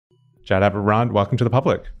Jad Abumrad, welcome to the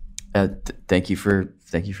public. Thank you for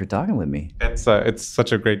talking with me. It's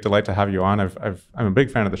such a great delight to have you on. I'm a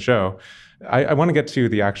big fan of the show. I want to get to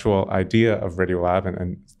the actual idea of Radiolab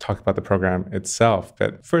and talk about the program itself.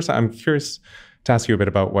 But first, I'm curious to ask you a bit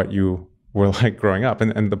about what you were like growing up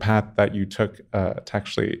and the path that you took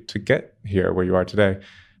to get here where you are today.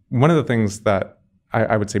 One of the things that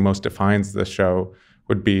I would say most defines the show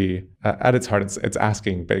would be, at its heart, it's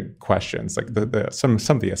asking big questions, like some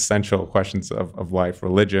of the essential questions of life: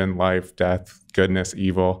 religion, life, death, goodness,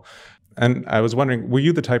 evil. And I was wondering, were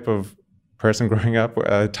you the type of person growing up,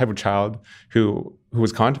 a type of child who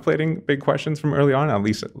was contemplating big questions from early on, at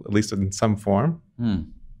least in some form?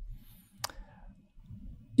 In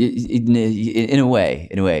a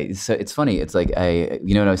way. So it's funny. It's like what I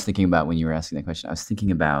was thinking about when you were asking that question. I was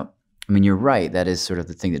thinking about, you're right. That is sort of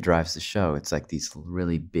the thing that drives the show. It's like these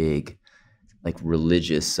really big, like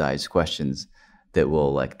religious-sized questions that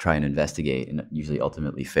we'll like try and investigate and usually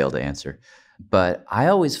ultimately fail to answer. But I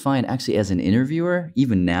always find, actually, as an interviewer,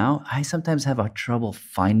 even now, I sometimes have a trouble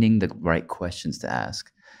finding the right questions to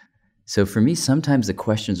ask. So for me, sometimes the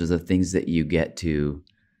questions are the things that you get to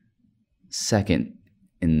second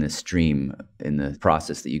in the stream, in the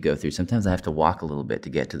process that you go through. Sometimes I have to walk a little bit to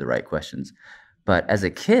get to the right questions. But as a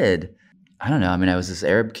kid, I don't know. I was this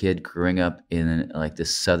Arab kid growing up in like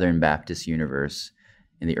this Southern Baptist universe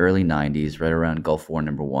in the early 90s, right around Gulf War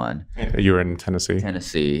 #1. You were in Tennessee?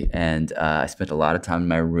 Tennessee. And I spent a lot of time in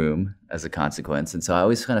my room as a consequence. And so I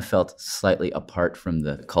always kind of felt slightly apart from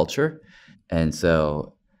the culture. And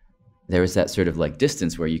so there was that sort of like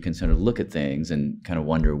distance where you can sort of look at things and kind of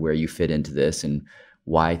wonder where you fit into this and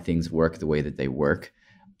why things work the way that they work.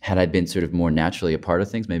 Had I been sort of more naturally a part of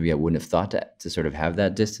things, maybe I wouldn't have thought to sort of have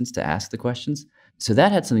that distance to ask the questions. So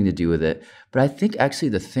that had something to do with it. But I think actually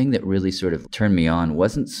the thing that really sort of turned me on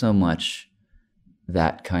wasn't so much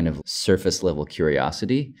that kind of surface level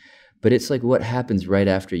curiosity, but it's like what happens right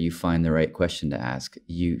after you find the right question to ask.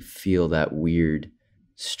 You feel that weird,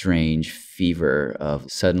 strange fever of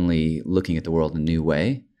suddenly looking at the world in a new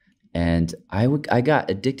way. And I got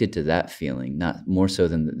addicted to that feeling, not more so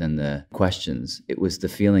than the questions. It was the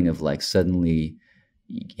feeling of like suddenly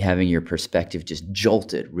having your perspective just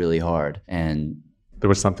jolted really hard. And there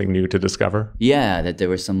was something new to discover? Yeah, that there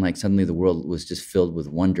was some like suddenly the world was just filled with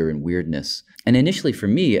wonder and weirdness. And initially for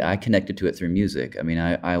me, I connected to it through music.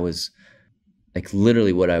 I was like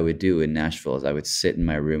literally what I would do in Nashville is I would sit in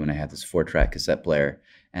my room and I had this 4-track cassette player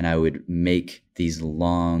and I would make these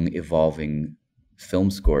long evolving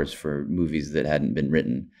film scores for movies that hadn't been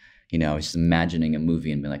written. I was just imagining a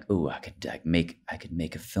movie and being like, oh, I could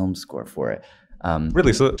make a film score for it.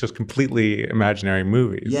 Really? So just completely imaginary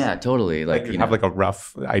movies? Yeah, totally. Like you have like a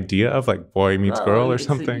rough idea of like boy meets girl or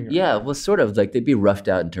something? Yeah, well, sort of like they'd be roughed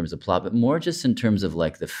out in terms of plot, but more just in terms of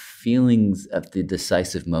like the feelings of the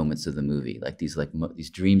decisive moments of the movie, like these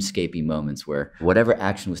dreamscapey moments where whatever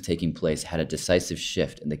action was taking place had a decisive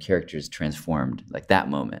shift and the characters transformed, like that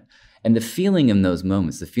moment. And the feeling in those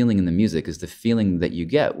moments, the feeling in the music is the feeling that you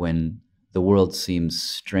get when the world seems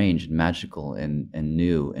strange and magical and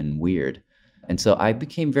new and weird. And so I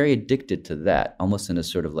became very addicted to that, almost in a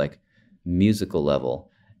sort of like musical level.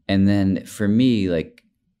 And then for me, like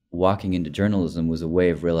walking into journalism was a way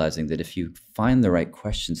of realizing that if you find the right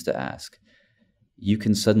questions to ask, you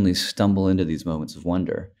can suddenly stumble into these moments of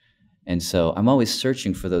wonder. And so I'm always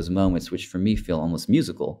searching for those moments which for me feel almost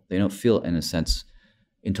musical. They don't feel, in a sense,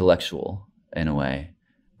 intellectual in a way.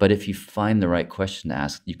 But if you find the right question to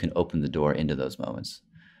ask, you can open the door into those moments.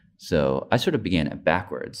 So I sort of began it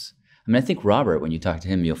backwards. I think Robert, when you talk to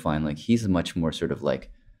him, you'll find like he's much more sort of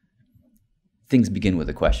like things begin with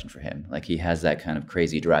a question for him. Like he has that kind of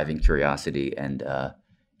crazy driving curiosity and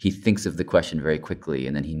he thinks of the question very quickly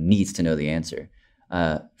and then he needs to know the answer.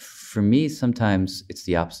 For me, sometimes it's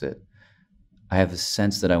the opposite. I have a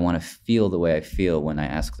sense that I want to feel the way I feel when I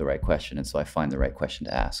ask the right question, and so I find the right question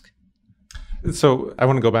to ask. So I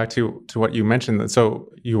want to go back to what you mentioned.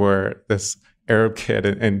 So you were this Arab kid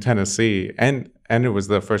in Tennessee, and it was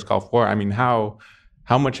the first Gulf War.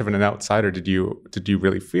 How much of an outsider did you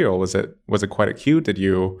really feel? Was it quite acute? Did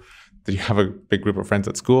you have a big group of friends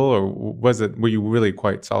at school, or were you really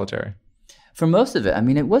quite solitary? For most of it,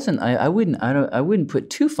 it wasn't. I wouldn't put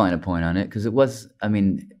too fine a point on it because it was.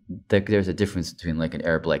 There's a difference between like an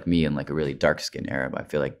Arab like me and like a really dark-skinned Arab. I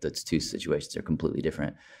feel like those two situations are completely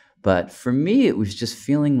different. But for me, it was just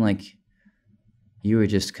feeling like you were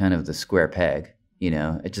just kind of the square peg.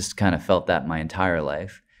 It just kind of felt that my entire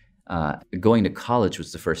life. Going to college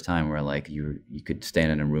was the first time where like you could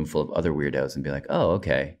stand in a room full of other weirdos and be like, oh,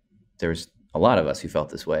 okay, there's a lot of us who felt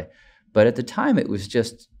this way. But at the time, it was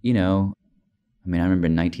just, I mean, I remember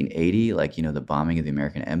in 1980, like, you know, the bombing of the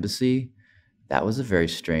American embassy. That was a very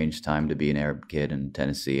strange time to be an Arab kid in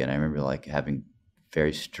Tennessee. And I remember like having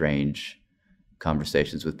very strange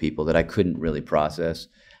conversations with people that I couldn't really process.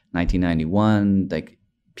 1991, like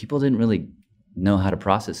people didn't really know how to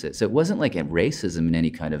process it. So it wasn't like a racism in any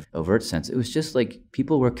kind of overt sense. It was just like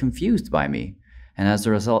people were confused by me. And as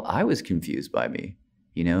a result, I was confused by me.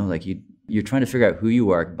 You know, like you're trying to figure out who you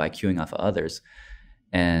are by queuing off of others.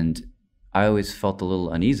 And I always felt a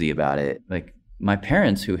little uneasy about it. Like my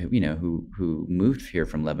parents who moved here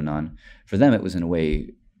from Lebanon, for them it was in a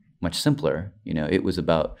way much simpler. You know, it was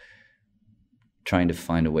about trying to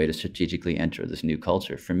find a way to strategically enter this new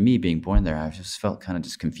culture. For me, being born there, I just felt kind of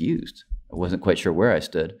just confused. I wasn't quite sure where I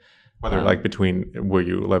stood. Whether like between, were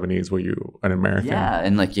you Lebanese, were you an American? Yeah,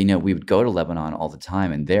 and like, you know, we would go to Lebanon all the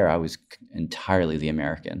time, and there I was entirely the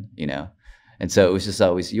American, you know? And so it was just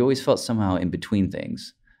always, you always felt somehow in between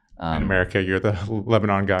things. In America, you're the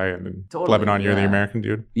Lebanon guy, and in Totally, Lebanon, you're the yeah. American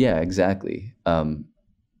dude. Yeah, exactly. And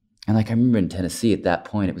like I remember in Tennessee at that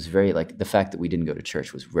point, it was very like the fact that we didn't go to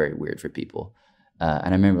church was very weird for people. And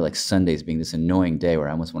I remember like Sundays being this annoying day where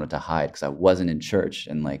I almost wanted to hide because I wasn't in church,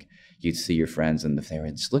 and like you'd see your friends and they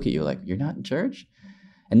would just look at you like, you're not in church?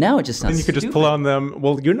 And now it just sounds And you could stupid. just pull on them,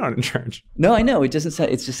 well, you're not in church. No, I know. It just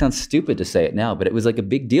sounds stupid to say it now, but it was like a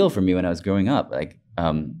big deal for me when I was growing up. Like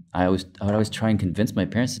I would always try and convince my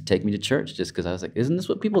parents to take me to church just because I was like, isn't this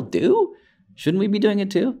what people do? Shouldn't we be doing it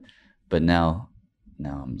too? But now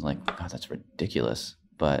I'm like, God, that's ridiculous.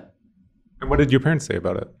 But And what did your parents say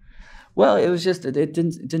about it? well, it was just it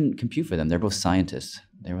didn't compute for them. They're both scientists.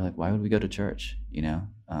 They were like, why would we go to church? You know,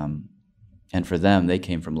 and for them, they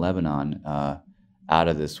came from Lebanon out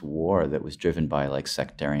of this war that was driven by like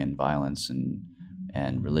sectarian violence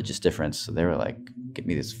and religious difference. So they were like, get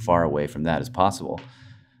me as far away from that as possible.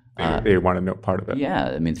 They wanted no part of it. Yeah,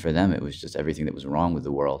 I mean, for them, it was just everything that was wrong with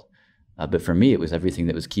the world. But for me, it was everything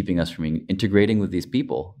that was keeping us from integrating with these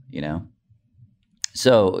people, you know?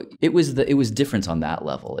 So it was different on that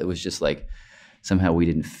level. It was just like somehow we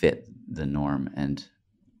didn't fit the norm. And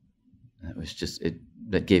it was just,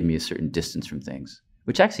 that gave me a certain distance from things,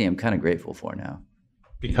 which actually I'm kind of grateful for now.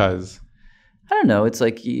 Because? I don't know. It's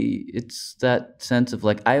like, it's that sense of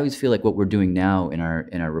like, I always feel like what we're doing now in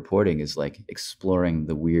our reporting is like exploring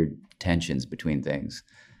the weird tensions between things.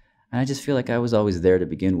 And I just feel like I was always there to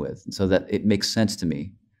begin with. And so that it makes sense to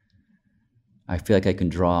me. I feel like I can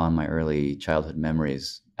draw on my early childhood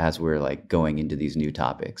memories as we're like going into these new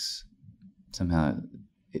topics. Somehow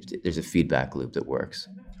there's a feedback loop that works.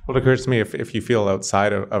 Well, it occurs to me if you feel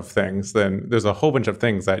outside of things, then there's a whole bunch of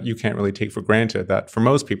things that you can't really take for granted that for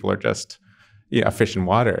most people are just fish in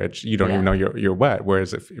water. You don't even know you're wet.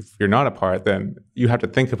 Whereas if you're not a part, then you have to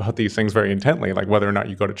think about these things very intently, like whether or not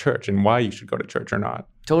you go to church and why you should go to church or not.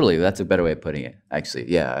 Totally. That's a better way of putting it, actually.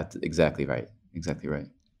 Yeah, that's exactly right. Exactly right.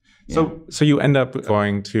 Yeah. So you end up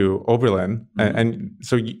going to Oberlin, and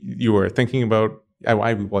so you were thinking about,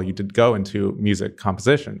 well, you did go into music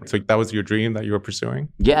composition. So that was your dream that you were pursuing?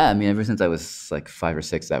 Yeah, I mean, ever since I was like 5 or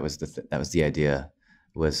 6, that was the idea.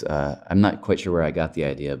 I'm not quite sure where I got the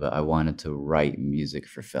idea, but I wanted to write music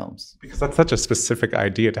for films. Because that's such a specific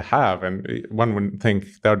idea to have, and one wouldn't think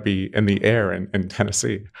that would be in the air in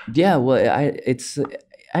Tennessee. Yeah, well,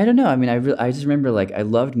 I don't know. I mean, I just remember like I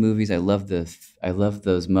loved movies. I loved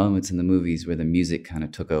those moments in the movies where the music kind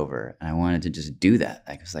of took over, and I wanted to just do that.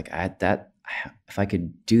 I was like, if I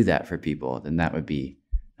could do that for people, then that would be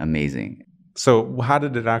amazing. So how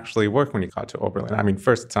did it actually work when you got to Oberlin? I mean,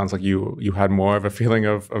 first, it sounds like you had more of a feeling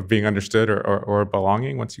of being understood or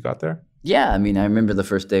belonging once you got there. Yeah, I mean, I remember the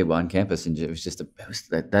first day on campus, and it was just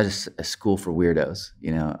that is a school for weirdos.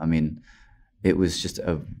 You know, I mean, it was just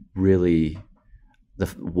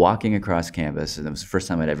walking across campus, and it was the first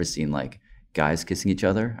time I'd ever seen like guys kissing each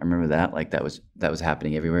other. I remember that, like that was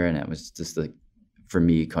happening everywhere, and it was just like, for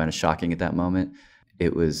me, kind of shocking at that moment.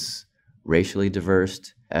 It was racially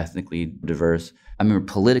diverse, ethnically diverse. I remember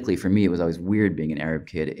politically, for me, it was always weird being an Arab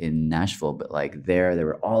kid in Nashville, but like there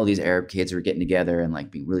were all these Arab kids who were getting together and like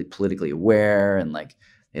being really politically aware, and like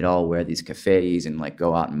they'd all wear these keffeys and like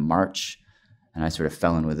go out and march. And I sort of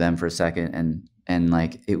fell in with them for a second, and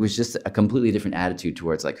like it was just a completely different attitude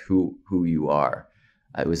towards like who you are.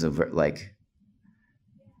 It was like,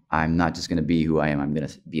 I'm not just going to be who I am. I'm going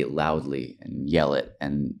to be it loudly and yell it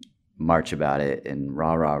and march about it and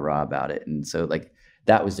rah, rah, rah about it. And so like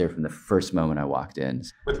that was there from the first moment I walked in.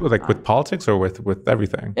 With politics or with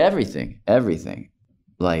everything? Everything.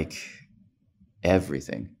 Like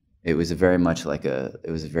everything. It was very much like an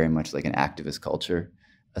activist culture.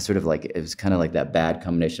 A sort of like, it was kind of like that bad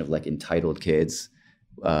combination of like entitled kids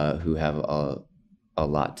who have a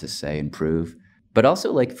lot to say and prove, But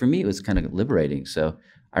also, like, for me, it was kind of liberating. So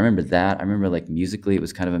I remember that. I remember, like, musically, it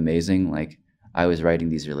was kind of amazing. Like, I was writing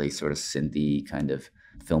these really sort of synthy kind of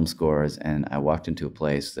film scores, and I walked into a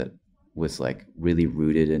place that was, like, really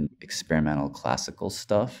rooted in experimental classical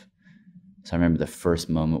stuff. So I remember the first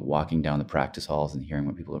moment walking down the practice halls and hearing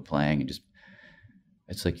what people are playing, and just,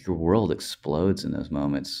 it's like your world explodes in those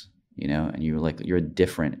moments, you know, and you're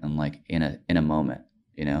different and like in a moment,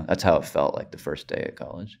 you know. That's how it felt like the first day at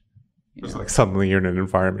college. It's like suddenly you're in an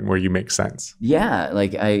environment where you make sense. Yeah,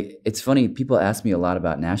 like it's funny, people ask me a lot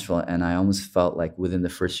about Nashville, and I almost felt like within the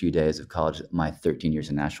first few days of college, my 13 years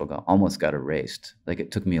in Nashville almost got erased. Like,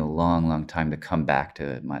 it took me a long, long time to come back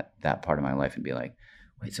to that part of my life and be like,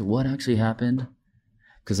 wait, so what actually happened?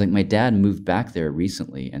 Because, like, my dad moved back there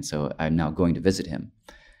recently, and so I'm now going to visit him.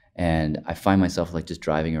 And I find myself, like, just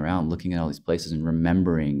driving around, looking at all these places and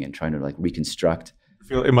remembering and trying to, like, reconstruct.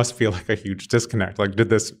 It must feel like a huge disconnect. Like, did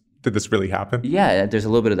this really happen? Yeah, there's a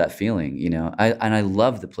little bit of that feeling, you know. I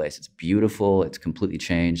love the place. It's beautiful. It's completely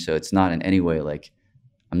changed. So it's not in any way like,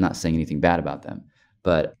 I'm not saying anything bad about them.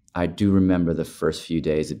 But I do remember the first few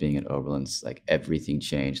days of being at Oberlin's, like, everything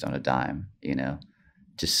changed on a dime, you know.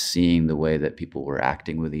 Just seeing the way that people were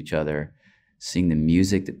acting with each other, seeing the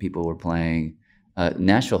music that people were playing.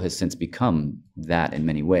 Nashville has since become that in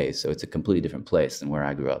many ways. So it's a completely different place than where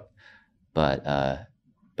I grew up. But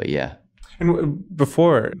yeah. And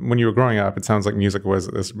before, when you were growing up, it sounds like music was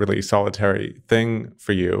this really solitary thing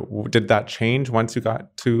for you. Did that change once you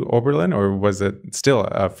got to Oberlin, or was it still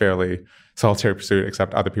a fairly solitary pursuit,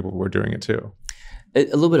 except other people were doing it too? A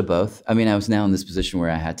little bit of both. I mean, I was now in this position where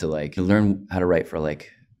I had to, like, learn how to write for, like,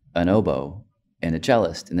 an oboe and a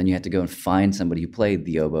cellist. And then you had to go and find somebody who played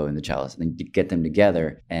the oboe and the cellist, and then get them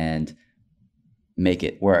together and make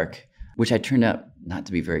it work, which I turned out not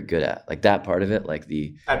to be very good at. Like, that part of it, like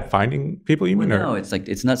At finding people, you mean? Well, no, it's like,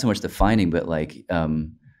 it's not so much the finding, but like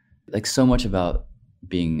so much about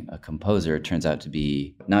being a composer turns out to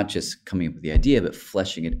be not just coming up with the idea, but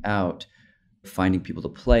fleshing it out, finding people to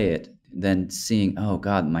play it, then seeing, oh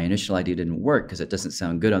God, my initial idea didn't work because it doesn't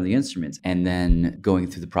sound good on the instruments. And then going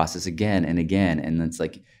through the process again and again. And it's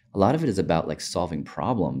like, a lot of it is about, like, solving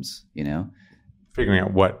problems, you know? Figuring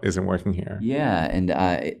out what isn't working here. Yeah, and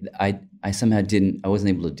I somehow I wasn't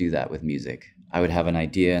able to do that with music. I would have an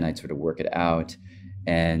idea and I'd sort of work it out,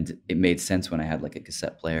 and it made sense when I had, like, a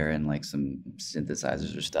cassette player and, like, some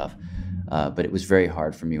synthesizers or stuff. But it was very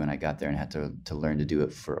hard for me when I got there and had to learn to do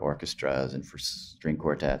it for orchestras and for string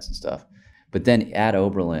quartets and stuff. But then at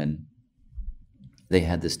Oberlin, they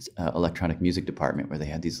had this electronic music department where they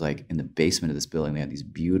had these, like, in the basement of this building, they had these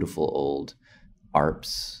beautiful old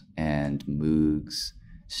ARPs and Moogs,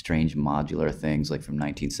 strange modular things, like, from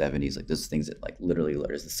 1970s, like those things that, like, literally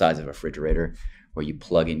is the size of a refrigerator, where you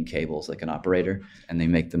plug in cables like an operator, and they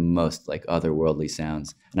make the most, like, otherworldly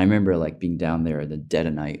sounds. And I remember, like, being down there in the dead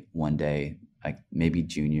of night one day, like maybe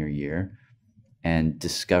junior year, and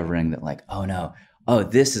discovering that, like, oh no,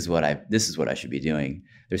 this is what I should be doing.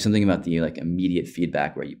 There's something about the, like, immediate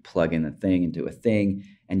feedback where you plug in a thing into a thing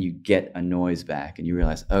and you get a noise back, and you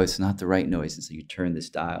realize, oh, it's not the right noise, and so you turn this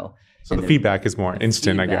dial. So the feedback is more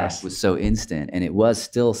instant, I guess. It was so instant, and it was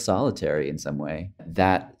still solitary in some way.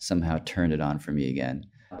 That somehow turned it on for me again.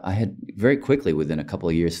 I had very quickly, within a couple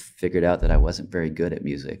of years, figured out that I wasn't very good at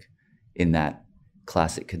music in that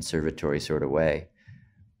classic conservatory sort of way.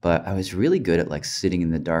 But I was really good at, like, sitting in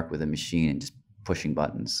the dark with a machine and just pushing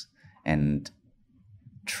buttons and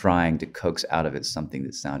trying to coax out of it something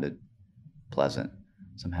that sounded pleasant.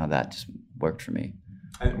 Somehow that just worked for me.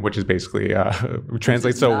 Which is basically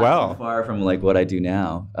translates so well. Not so far from, like, what I do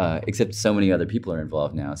now, except so many other people are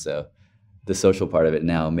involved now. So the social part of it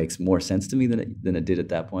now makes more sense to me than it did at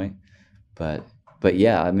that point. But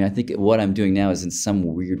yeah, I mean, I think what I'm doing now is in some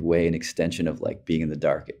weird way an extension of, like, being in the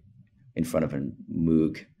dark in front of a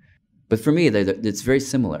Moog. But for me, it's very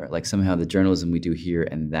similar. Like, somehow the journalism we do here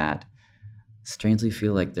and that strangely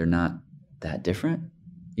feel like they're not that different.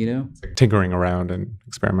 You know? It's like tinkering around and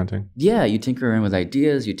experimenting. Yeah, you tinker around with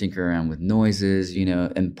ideas, you tinker around with noises, you know,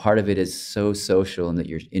 and part of it is so social in that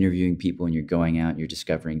you're interviewing people and you're going out and you're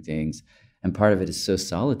discovering things. And part of it is so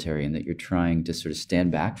solitary in that you're trying to sort of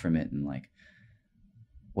stand back from it and, like,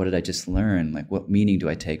 what did I just learn? Like, what meaning do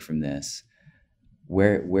I take from this?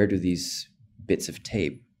 Where do these bits of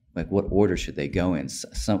tape, like, what order should they go in?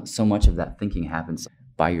 So much of that thinking happens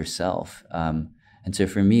by yourself. And so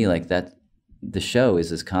for me, like, that, the show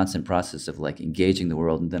is this constant process of, like, engaging the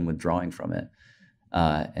world and then withdrawing from it.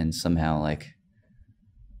 And somehow, like,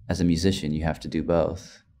 as a musician, you have to do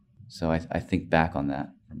both. So I think back on that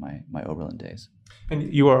from my Oberlin days.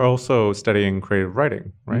 And you are also studying creative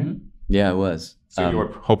writing, right? Mm-hmm. Yeah, I was. So you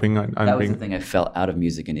were hoping on that was being... the thing I fell out of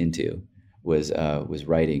music and into was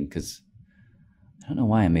writing, because I don't know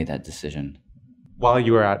why I made that decision. While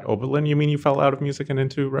you were at Oberlin, you mean you fell out of music and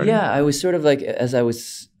into writing? Yeah, I was sort of like, as I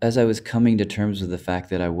was coming to terms with the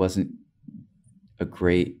fact that I wasn't a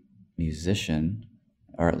great musician,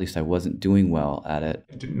 or at least I wasn't doing well at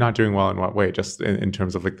it. Not doing well in what way? Just in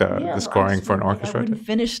terms of like the scoring for an orchestra? I wouldn't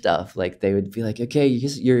finish stuff. Like they would be like, okay,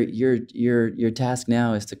 your task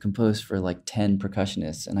now is to compose for like 10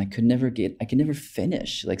 percussionists, and I could never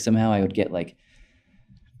finish. Like somehow I would get like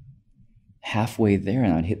halfway there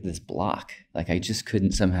and I'd hit this block. Like I just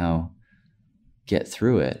couldn't somehow get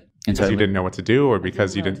through it. And because so you didn't know what to do, or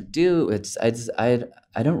because you didn't do it's I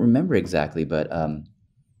don't remember exactly, but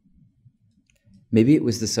maybe it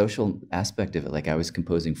was the social aspect of it. Like I was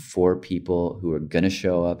composing for people who were gonna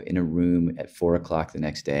show up in a room at 4 o'clock the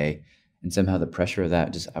next day, and somehow the pressure of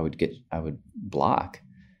that I would block.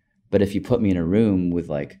 But if you put me in a room with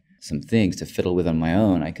like some things to fiddle with on my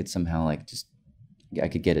own, I could somehow I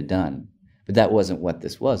could get it done. But that wasn't what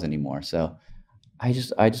this was anymore. So I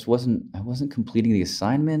wasn't completing the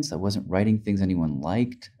assignments. I wasn't writing things anyone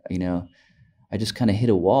liked. I just kind of hit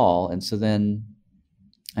a wall. And so then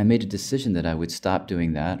I made a decision that I would stop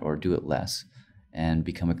doing that or do it less and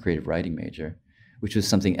become a creative writing major, which was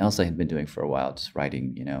something else I had been doing for a while, just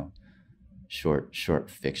writing, short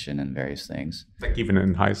fiction and various things. Like even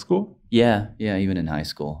in high school? Yeah, even in high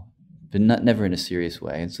school, but never in a serious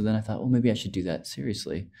way. And so then I thought, well, maybe I should do that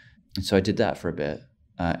seriously. And so I did that for a bit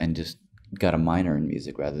and just got a minor in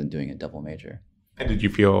music rather than doing a double major. And did you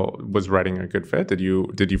feel, was writing a good fit? Did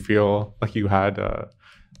you feel like you had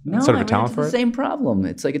No, sort of a talent for it? The same problem.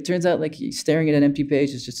 It's like, it turns out like staring at an empty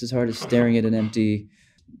page is just as hard as staring at an empty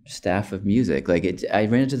staff of music. Like I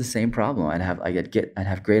ran into the same problem. I'd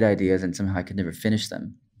have great ideas and somehow I could never finish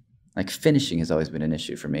them. Like finishing has always been an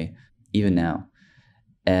issue for me, even now.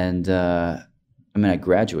 And I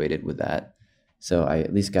graduated with that. So I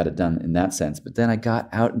at least got it done in that sense. But then I got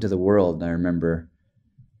out into the world and I remember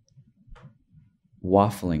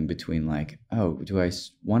waffling between like, oh, do I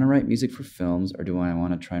want to write music for films, or do I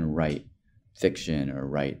want to try and write fiction or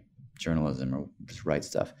write journalism or just write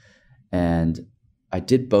stuff? And I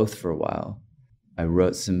did both for a while. I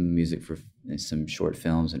wrote some music for some short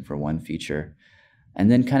films and for one feature, and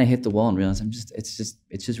then kind of hit the wall and realized it's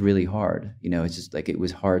just really hard. It's just like, it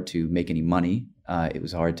was hard to make any money. It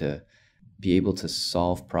was hard to be able to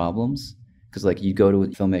solve problems, because like you go to a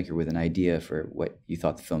filmmaker with an idea for what you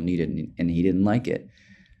thought the film needed, and he didn't like it,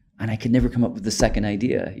 and I could never come up with the second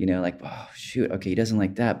idea. Like, oh shoot, okay, he doesn't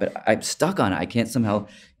like that, but I'm stuck on it. I can't somehow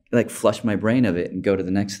like flush my brain of it and go to the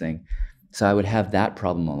next thing. So I would have that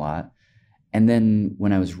problem a lot. And then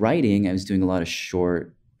when I was writing, I was doing a lot of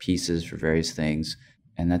short pieces for various things,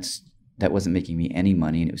 and that wasn't making me any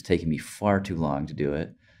money, and it was taking me far too long to do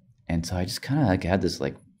it. And so I just kind of like had this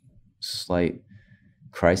like slight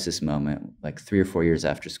crisis moment, like 3 or 4 years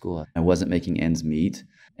after school. I wasn't making ends meet,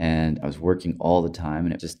 and I was working all the time,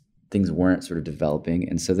 and things weren't sort of developing.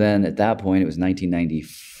 And so then at that point, it was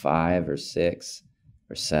 1995 or 6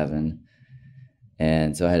 or 7.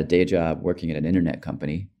 And so I had a day job working at an internet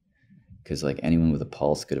company, because like anyone with a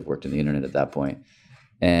pulse could have worked on the internet at that point.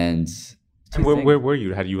 And where were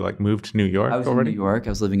you? Had you like moved to New York already? I was in New York. I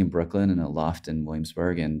was living in Brooklyn in a loft in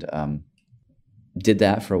Williamsburg, and did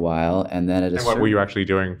that for a while. And then what were you actually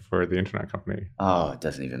doing for the internet company? Oh, it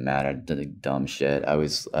doesn't even matter. I did like dumb shit.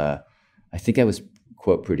 I think I was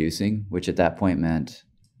quote producing, which at that point meant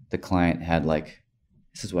the client had like,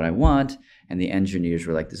 this is what I want, and the engineers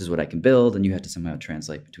were like, this is what I can build, and you had to somehow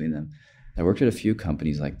translate between them. I worked at a few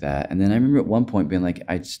companies like that, and then I remember at one point being like,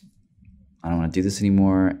 I don't want to do this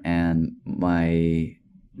anymore. And my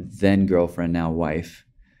then girlfriend, now wife,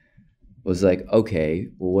 was like, okay,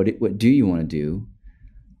 well, what do you want to do?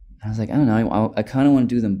 And I was like, I don't know. I kind of want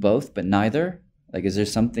to do them both, but neither. Like, is there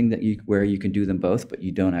something where you can do them both, but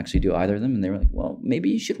you don't actually do either of them? And they were like, well, maybe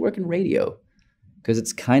you should work in radio, because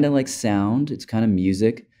it's kind of like sound, it's kind of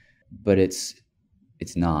music, but it's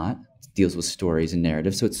not. It deals with stories and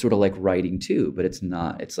narrative, so it's sort of like writing too, but it's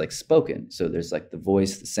not. It's like spoken. So there's like the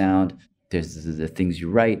voice, the sound. There's the things you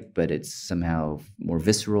write, but it's somehow more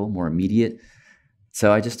visceral, more immediate.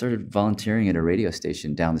 So I just started volunteering at a radio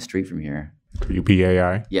station down the street from here.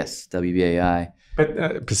 WBAI? Yes, WBAI.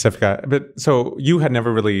 But Pacifica. But so you had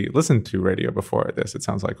never really listened to radio before this, it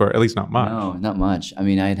sounds like, or at least not much. No, not much. I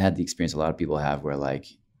mean, I had the experience a lot of people have where like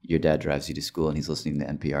your dad drives you to school and he's listening to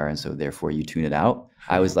NPR, and so therefore you tune it out.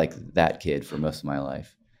 I was like that kid for most of my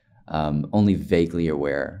life, only vaguely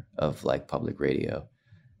aware of like public radio.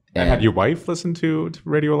 And had your wife listened to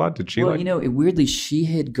radio a lot? Did she weirdly, she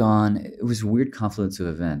had gone, it was a weird confluence of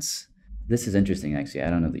events. This is interesting, actually. I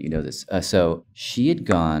don't know that you know this. So she had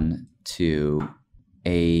gone to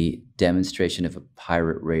a demonstration of a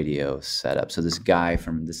pirate radio setup. So this guy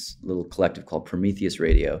from this little collective called Prometheus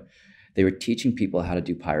Radio, they were teaching people how to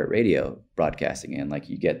do pirate radio broadcasting. And like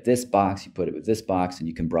you get this box, you put it with this box, and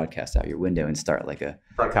you can broadcast out your window and start like a...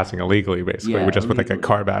 Broadcasting illegally, basically, Yeah, just with like a illegally.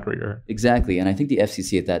 car battery or... Exactly. And I think the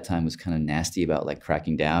FCC at that time was kind of nasty about like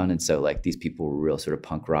cracking down. And so like these people were real sort of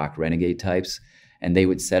punk rock renegade types. And they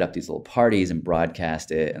would set up these little parties and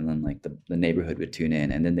broadcast it. And then like the neighborhood would tune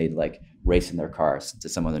in. And then they'd like race in their cars to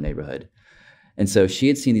some other neighborhood. And so she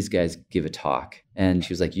had seen these guys give a talk. And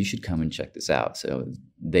she was like, you should come and check this out. So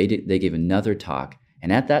they gave another talk.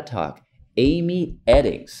 And at that talk, Amy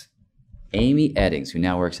Eddings, who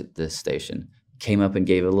now works at this station, came up and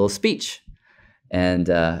gave a little speech. And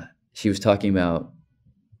she was talking about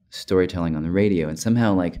storytelling on the radio. And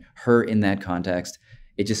somehow like her in that context,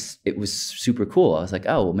 it was super cool. I was like,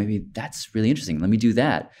 oh, well, maybe that's really interesting. Let me do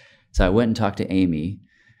that. So I went and talked to Amy,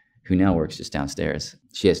 who now works just downstairs.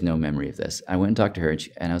 She has no memory of this. I went and talked to her,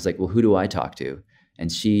 and I was like, well, who do I talk to?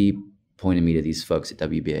 And she pointed me to these folks at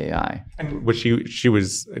WBAI. And was she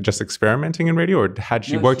was just experimenting in radio, or had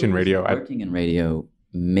she worked in radio? Working in radio,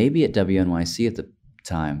 maybe at WNYC at the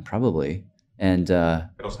time, probably. And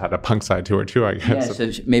it also had a punk side to her too, I guess.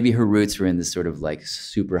 Yeah, so maybe her roots were in this sort of like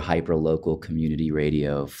super hyper local community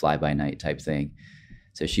radio, fly by night type thing.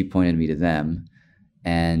 So she pointed me to them,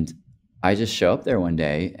 and I just show up there one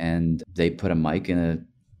day, and they put a mic and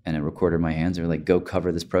a recorder in my hands. They were like, "Go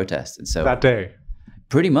cover this protest." And so that day,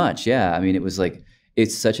 pretty much, yeah. I mean, it was like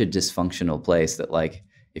it's such a dysfunctional place that like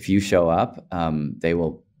if you show up, they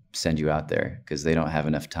will send you out there because they don't have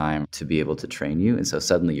enough time to be able to train you, and so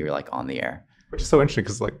suddenly you're like on the air. Which is so interesting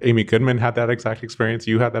because like Amy Goodman had that exact experience.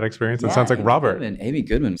 You had that experience. It sounds like Robert. Amy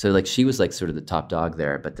Goodman. So like she was like sort of the top dog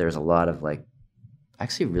there, but there's a lot of like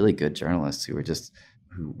actually really good journalists who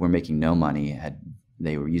were making no money.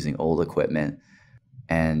 They were using old equipment,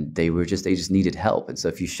 and they just needed help. And so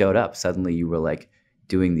if you showed up, suddenly you were like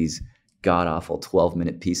doing these god awful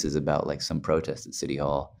 12-minute pieces about like some protest at City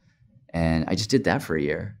Hall. And I just did that for a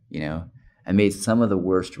year. I made some of the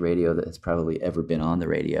worst radio that has probably ever been on the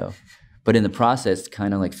radio. But in the process,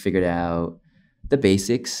 kind of like figured out the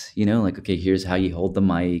basics, like, okay, here's how you hold the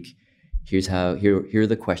mic. Here are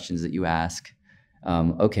the questions that you ask.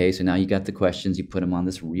 Okay, so now you got the questions, you put them on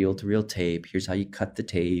this reel-to-reel tape. Here's how you cut the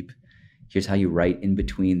tape. Here's how you write in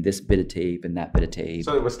between this bit of tape and that bit of tape.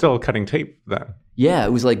 So it was still cutting tape then? Yeah,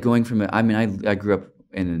 it was like going from, I grew up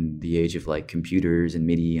in the age of like computers and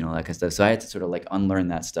MIDI and all that kind of stuff. So I had to sort of like unlearn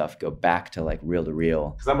that stuff, go back to like reel to reel.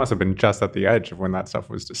 Because that must have been just at the edge of when that stuff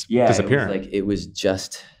was disappearing. It was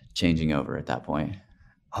just changing over at that point.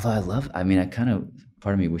 Although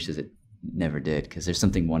part of me wishes it never did, because there's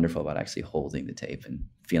something wonderful about actually holding the tape and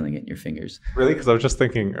feeling it in your fingers. Really? Because I was just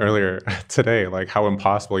thinking earlier today, like how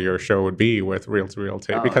impossible your show would be with reel-to-reel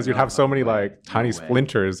tape, because you'd have so many like tiny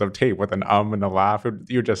splinters of tape with an and a laugh.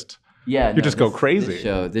 You just go crazy.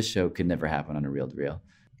 This show could never happen on a reel-to-reel.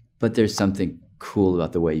 But there's something cool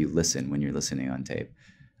about the way you listen when you're listening on tape.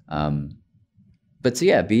 But so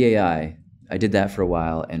yeah, BAI, I did that for a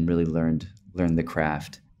while and really learned the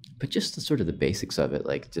craft. But just the basics of it,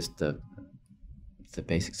 like just the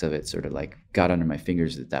basics of it sort of like got under my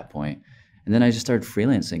fingers at that point. And then I just started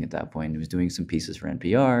freelancing at that point. I was doing some pieces for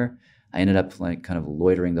NPR. I ended up like kind of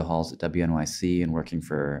loitering the halls at WNYC and working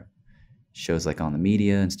for shows like On the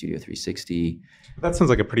Media and Studio 360. That sounds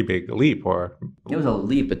like a pretty big leap. It was a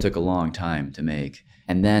leap. It took a long time to make.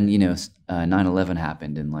 And then, 9/11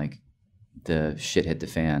 happened, and like the shit hit the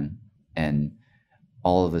fan. And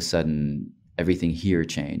all of a sudden, everything here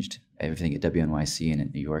changed. Everything at WNYC and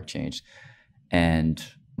in New York changed. And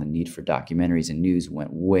the need for documentaries and news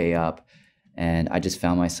went way up. And I just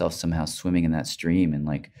found myself somehow swimming in that stream and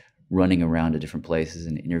like running around to different places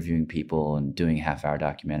and interviewing people and doing half-hour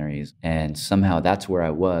documentaries. And somehow that's where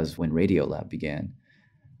I was when Radiolab began,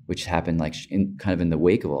 which happened like in the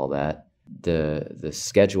wake of all that. The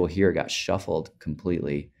schedule here got shuffled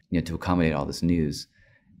completely, to accommodate all this news.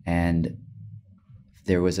 And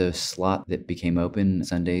there was a slot that became open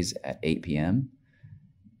Sundays at 8 p.m.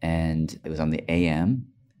 and it was on the AM,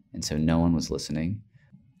 and so no one was listening.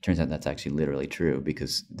 Turns out that's actually literally true,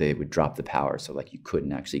 because they would drop the power, so like you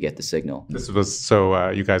couldn't actually get the signal. This was so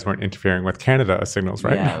you guys weren't interfering with Canada signals,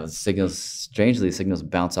 right? Yeah, strangely, the signals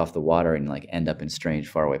bounce off the water and like end up in strange,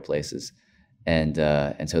 faraway places, and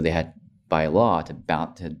so they had by law to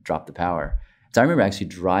drop the power. So I remember actually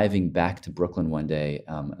driving back to Brooklyn one day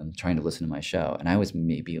and trying to listen to my show, and I was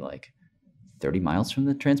maybe like 30 miles from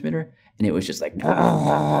the transmitter, and it was just like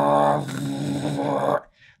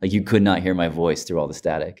you could not hear my voice through all the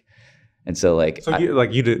static. And so like, So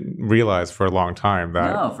you didn't realize for a long time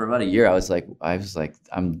that. no, for about a year, I was like,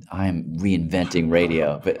 I'm reinventing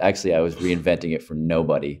radio, but actually I was reinventing it for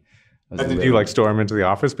nobody. And did you like storm into the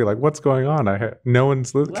office, be like, "What's going on? No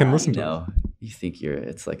one's can listen to us." You think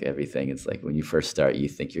it's like everything. It's like when you first start, you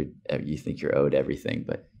think you're owed everything,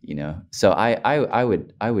 but So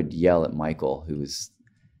I would yell at Michael, who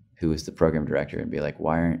was the program director, and be like,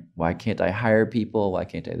 why can't I hire people? Why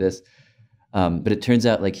can't I this? But it turns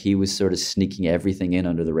out like he was sort of sneaking everything in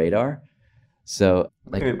under the radar. So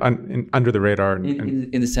like under the radar,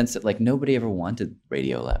 in the sense that like nobody ever wanted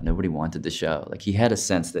Radiolab, nobody wanted the show. Like he had a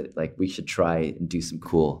sense that like we should try and do some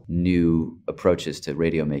cool new approaches to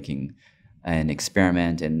radio making and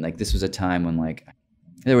experiment. And like this was a time when like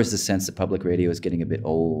there was this sense that public radio was getting a bit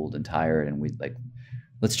old and tired, and we like,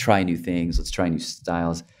 let's try new things, let's try new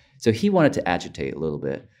styles. So he wanted to agitate a little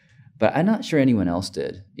bit, but I'm not sure anyone else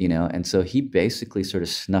did, And so he basically sort of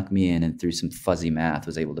snuck me in, and through some fuzzy math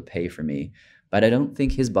was able to pay for me. But I don't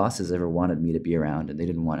think his bosses ever wanted me to be around, and they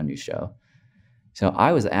didn't want a new show. So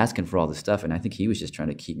I was asking for all this stuff, and I think he was just trying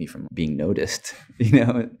to keep me from being noticed,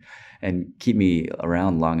 and keep me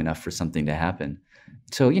around long enough for something to happen.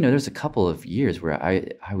 So, there's a couple of years where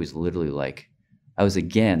I was literally like, I was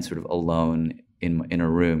again sort of alone in a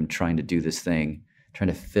room trying to do this thing, trying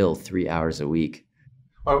to fill 3 hours a week.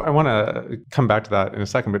 Well, I want to come back to that in a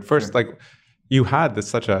second, but first, Sure. like you had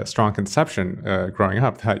such a strong conception growing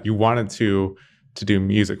up that you wanted to do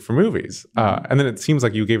music for movies, and then it seems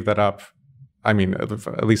like you gave that up. I mean,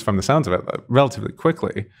 at least from the sounds of it, relatively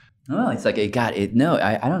quickly. Oh, it's like it got it. No,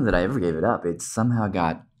 I don't know that I ever gave it up. It somehow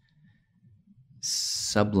got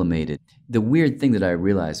sublimated. The weird thing that I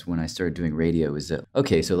realized when I started doing radio is that,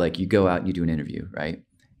 okay, so like you go out and you do an interview, right?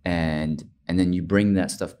 And then you bring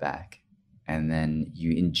that stuff back, and then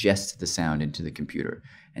you ingest the sound into the computer,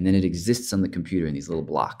 and then it exists on the computer in these little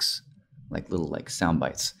blocks, like little sound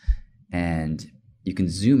bites. And you can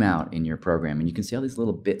zoom out in your program, and you can see all these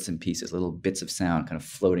little bits and pieces, little bits of sound kind of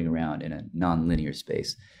floating around in a non-linear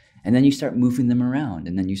space. And then you start moving them around,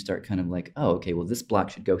 and then you start kind of like, oh, okay, well, this block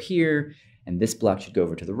should go here, and this block should go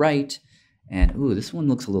over to the right. And, ooh, this one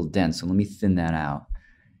looks a little dense, so let me thin that out.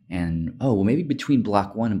 And, oh, well, maybe between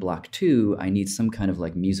block 1 and block 2, I need some kind of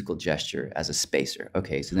like musical gesture as a spacer.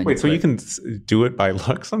 Okay, so then wait, so you can do it by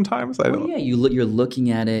look sometimes? Yeah, you're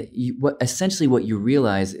looking at it. Essentially what you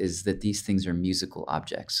realize is that these things are musical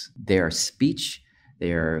objects. They are speech,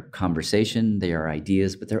 they are conversation, they are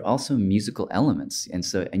ideas, but they're also musical elements.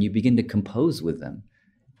 And you begin to compose with them.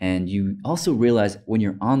 And you also realize when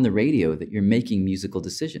you're on the radio that you're making musical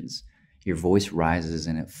decisions. Your voice rises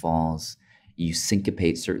and it falls. You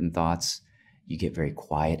syncopate certain thoughts. You get very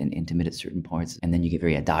quiet and intimate at certain parts, and then you get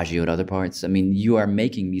very adagio at other parts. I mean, you are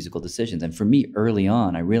making musical decisions. And for me, early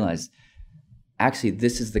on, I realized, actually,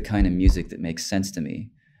 this is the kind of music that makes sense to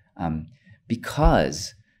me.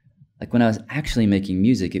 Because, like, when I was actually making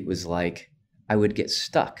music, it was like I would get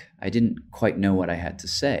stuck. I didn't quite know what I had to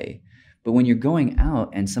say. But when you're going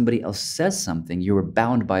out and somebody else says something, you are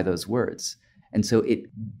bound by those words. And so it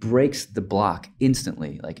breaks the block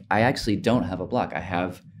instantly. Like, I actually don't have a block. I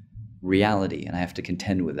have reality, and I have to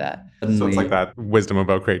contend with that. So it's like that wisdom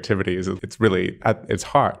about creativity it's really at its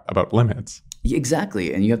heart about limits.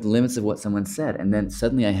 Exactly. And you have the limits of what someone said. And then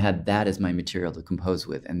suddenly I had that as my material to compose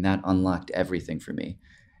with, and that unlocked everything for me.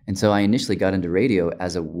 And so I initially got into radio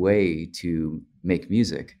as a way to make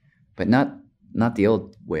music, but not the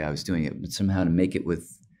old way I was doing it, but somehow to make it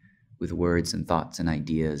with words and thoughts and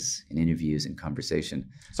ideas and interviews and conversation.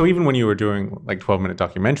 So even when you were doing like 12-minute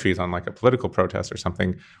documentaries on like a political protest or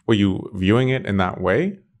something, were you viewing it in that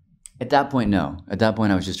way? At that point, no. At that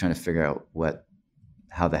point, I was just trying to figure out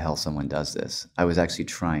how the hell someone does this. I was actually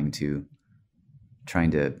trying to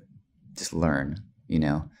just learn,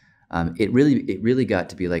 It really got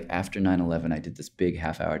to be like after 9/11, I did this big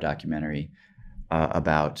half-hour documentary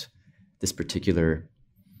about this particular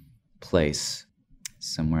place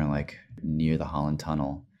somewhere like near the Holland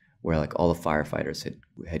Tunnel, where like all the firefighters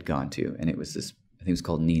had gone to, and it was this, I think it was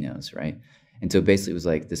called Nino's, right? And so basically it was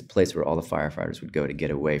like this place where all the firefighters would go to get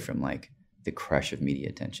away from like the crush of media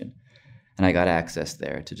attention. And I got access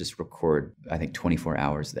there to just record, I think 24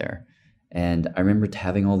 hours there. And I remember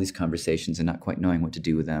having all these conversations and not quite knowing what to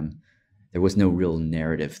do with them. There was no real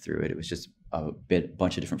narrative through it. It was just a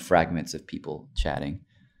bunch of different fragments of people chatting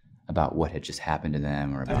about what had just happened to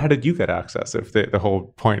them. Or how did you get access if the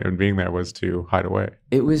whole point of being there was to hide away?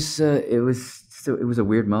 It was a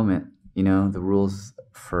weird moment. The rules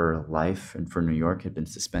for life and for New York had been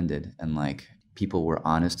suspended, and like people were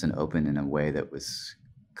honest and open in a way that was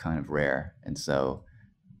kind of rare. And so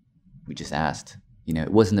we just asked, You know,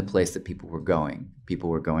 it wasn't a place that people were going. People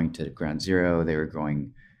were going to Ground Zero. They were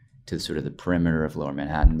going to sort of the perimeter of Lower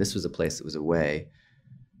Manhattan. This was a place that was away,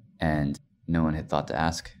 and no one had thought to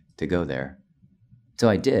ask to go there. So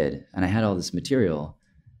I did, and I had all this material,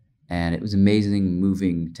 and it was amazing,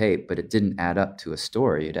 moving tape, but it didn't add up to a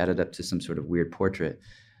story. It added up to some sort of weird portrait.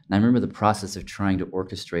 And I remember the process of trying to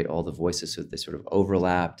orchestrate all the voices so that they sort of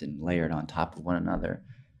overlapped and layered on top of one another.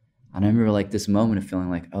 And I remember like this moment of feeling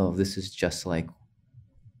like, oh, this is just like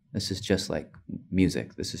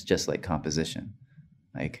music. This is just like composition.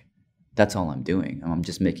 Like, that's all I'm doing. I'm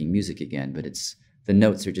just making music again, but the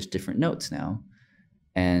notes are just different notes now.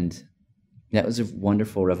 And that was a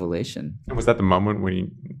wonderfthere revelation. And was that the moment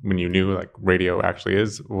when you knew like radio actually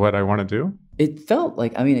is what I want to do? It felt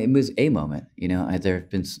like, I mean, it was a moment, you know, there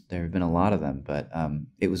have been a lot of them, but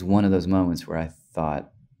it was one of those moments where I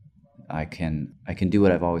thought I can do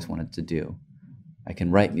what I've always wanted to do. I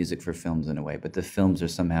can write music for films in a way, but the films are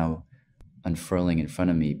somehow unfurling in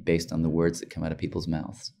front of me based on the words that come out of people's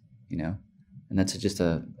mouths, you know? And that's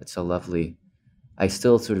it's a lovely, I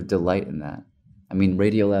still sort of delight in that. I mean,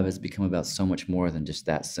 Radiolab has become about so much more than just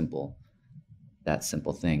that simple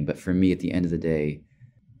thing. But for me, at the end of the day,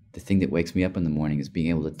 the thing that wakes me up in the morning is being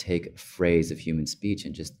able to take a phrase of human speech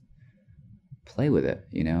and just play with it,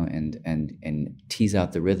 you know, and tease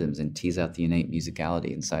out the rhythms and tease out the innate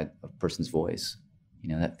musicality inside a person's voice. You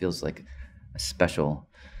know, that feels like a special,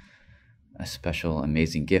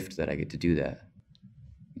 amazing gift that I get to do that,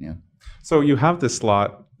 you know. So you have this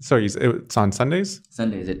slot. So it's on Sundays?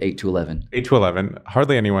 Sundays at 8 to 11. 8 to 11.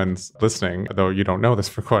 Hardly anyone's listening, though you don't know this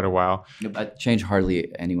for quite a while. I changed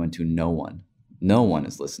hardly anyone to no one. No one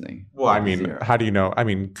is listening. Well, I mean, zero. How do you know? I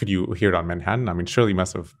mean, could you hear it on Manhattan? I mean, surely you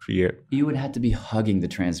must have You would have to be hugging the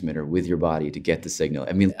transmitter with your body to get the signal.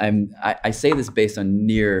 I mean, I say this based on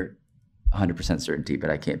near 100% certainty, but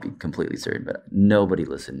I can't be completely certain. But nobody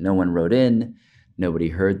listened. No one wrote in. Nobody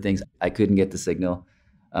heard things. I couldn't get the signal.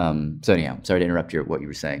 So anyhow, sorry to interrupt what you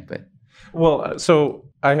were saying, but. Well, so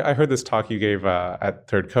I heard this talk you gave at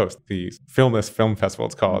Third Coast, the Filmless Film Festival,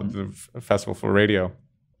 it's called, the Festival for Radio.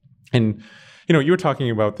 And, you know, you were talking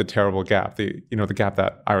about the terrible gap, the gap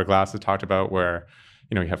that Ira Glass has talked about where,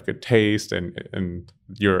 you know, you have good taste and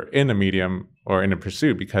you're in a medium or in a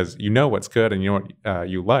pursuit because you know what's good and you know what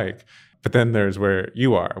you like. But then there's where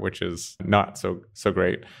you are, which is not so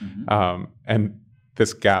great. Mm-hmm. And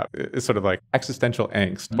this gap is sort of like existential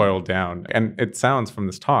angst boiled down. And it sounds from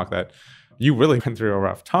this talk that you really went through a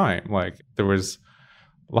rough time. Like there was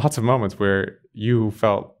lots of moments where you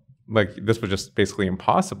felt like this was just basically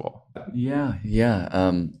impossible. Yeah.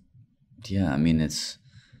 I mean, it's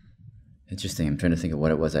interesting. I'm trying to think of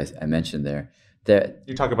what it was I mentioned there. That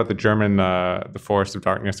you talk about the German, the Forest of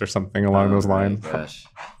Darkness or something along those lines. Gosh.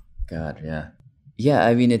 God, yeah. Yeah,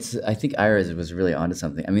 I mean, I think Ira was really onto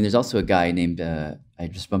something. I mean, there's also a guy named, I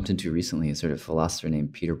just bumped into recently, a sort of philosopher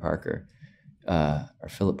named Peter Parker, or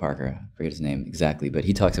Philip Parker, I forget his name exactly, but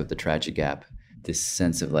he talks about the tragic gap, this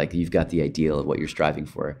sense of like, you've got the ideal of what you're striving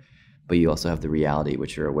for, but you also have the reality,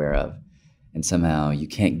 which you're aware of. And somehow you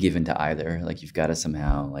can't give into either. Like you've got to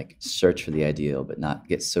somehow like search for the ideal, but not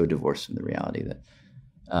get so divorced from the reality that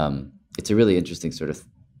it's a really interesting sort of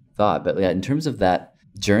thought. But yeah, in terms of that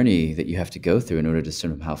journey that you have to go through in order to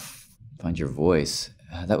sort of find your voice,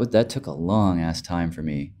 that took a long ass time for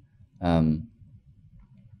me. I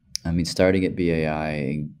mean, starting at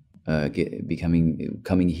BAI,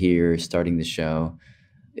 coming here, starting the show,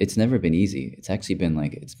 it's never been easy. It's actually been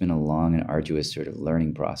it's been a long and arduous sort of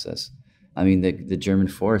learning process. I mean, the German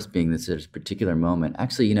Forest being this sort of particular moment.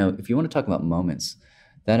 Actually, you know, if you want to talk about moments,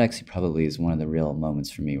 that actually probably is one of the real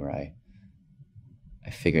moments for me where I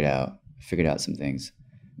figured out some things.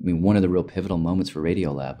 I mean, one of the real pivotal moments for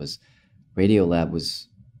Radiolab was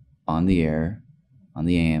on the air, on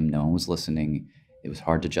the AM. No one was listening. It was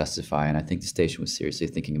hard to justify, and I think the station was seriously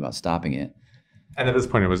thinking about stopping it. And at this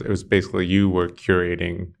point, it was basically you were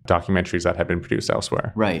curating documentaries that had been produced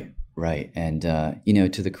elsewhere. Right. And, you know,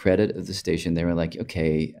 to the credit of the station, they were like,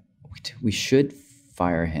 okay, we should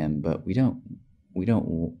fire him, but we don't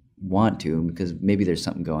want to because maybe there's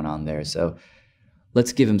something going on there. So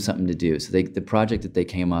let's give him something to do. So the project that they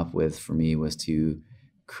came up with for me was to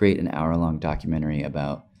create an hour-long documentary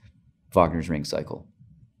about Wagner's Ring Cycle,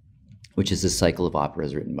 which is a cycle of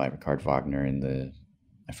operas written by Richard Wagner in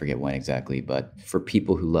I forget when exactly, but for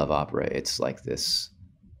people who love opera, it's like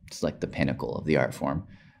the pinnacle of the art form.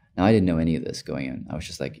 Now, I didn't know any of this going in. I was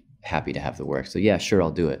just like happy to have the work. So yeah, sure,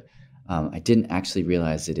 I'll do it. I didn't actually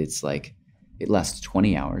realize that it lasts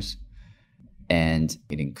 20 hours and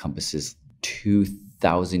it encompasses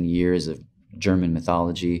 2,000 years of German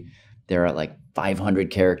mythology. There are like 500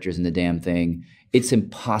 characters in the damn thing. It's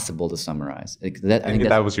impossible to summarize. I think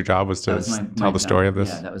that was your job, was to tell the story of this?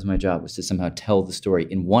 Yeah, that was my job, was to somehow tell the story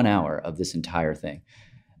in 1 hour of this entire thing.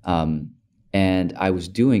 And I was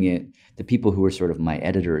doing it. The people who were sort of my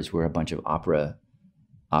editors were a bunch of opera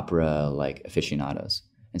like aficionados.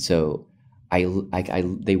 And so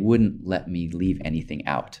they wouldn't let me leave anything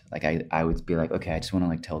out. Like I would be like, okay, I just want to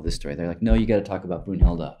like tell this story. They're like, no, you got to talk about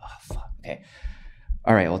Brunhilde. Oh, fuck. Okay.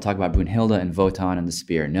 All right, I'll talk about Brunhilde and Wotan and the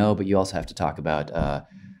spear. No, but you also have to talk about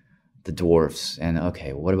the dwarfs. And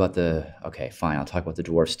okay, what about okay, fine, I'll talk about the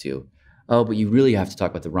dwarfs too. Oh, but you really have to talk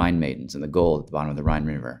about the Rhine maidens and the gold at the bottom of the Rhine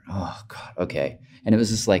River. Oh God, okay. And it was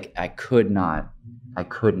just like, I could not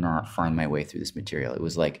find my way through this material. It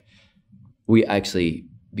was like, we actually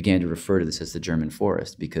began to refer to this as the German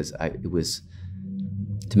forest, because it was,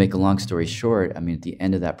 to make a long story short, I mean, at the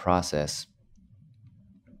end of that process,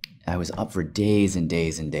 I was up for days and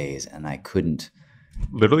days and days, and I couldn't.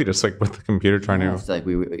 Literally just like with the computer trying to. It's like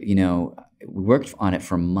we worked on it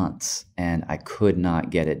for months, and I could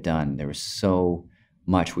not get it done. There was so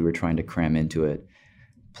much we were trying to cram into it.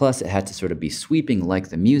 Plus, it had to sort of be sweeping like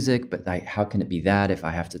the music, but how can it be that if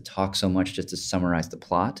I have to talk so much just to summarize the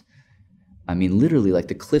plot? I mean, literally, like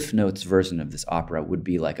the Cliff Notes version of this opera would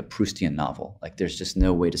be like a Proustian novel. Like, there's just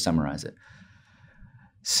no way to summarize it.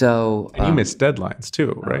 So, and you missed deadlines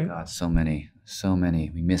too, right? Oh God, so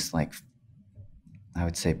many. We missed like, I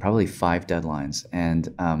would say probably 5 deadlines, and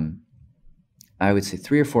I would say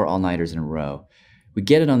 3 or 4 all-nighters in a row. We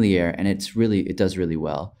get it on the air, and it does really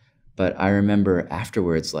well. But I remember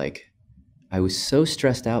afterwards, like, I was so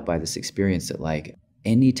stressed out by this experience that like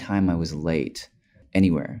any time I was late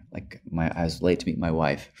anywhere, like I was late to meet my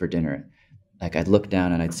wife for dinner, like I'd look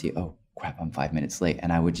down and I'd see, oh crap, I'm 5 minutes late.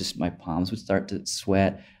 And my palms would start to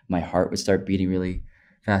sweat. My heart would start beating really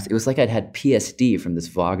fast. It was like I'd had PSD from this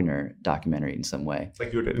Wagner documentary in some way. It's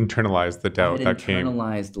like you would internalize the doubt that came.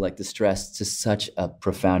 Internalized like the stress to such a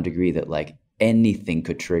profound degree that like anything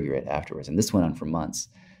could trigger it afterwards. And this went on for months.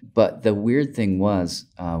 But the weird thing was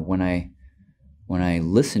when I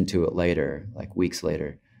listened to it later, like weeks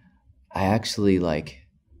later, I actually like,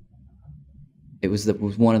 it was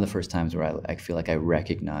one of the first times where I feel like I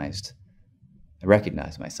recognized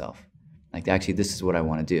myself. Like, actually, this is what I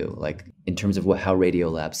want to do. Like, in terms of how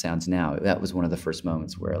Radiolab sounds now, that was one of the first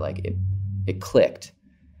moments where like it clicked,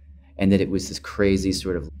 and that it was this crazy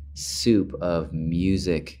sort of soup of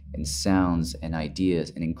music and sounds and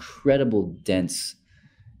ideas, an incredible dense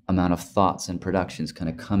amount of thoughts and productions kind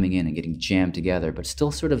of coming in and getting jammed together, but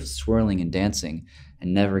still sort of swirling and dancing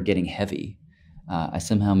and never getting heavy. I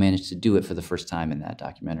somehow managed to do it for the first time in that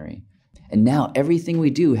documentary. And now everything we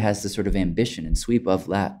do has the sort of ambition and sweep of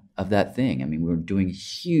that thing. I mean, we're doing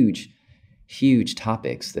huge, huge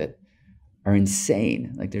topics that are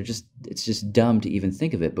insane. Like it's just dumb to even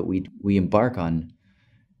think of it, but we embark on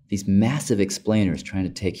these massive explainers trying to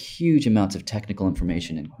take huge amounts of technical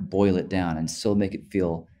information and boil it down and still make it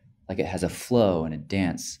feel like it has a flow and a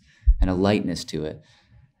dance and a lightness to it.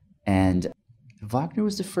 And Wagner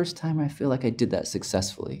was the first time I feel like I did that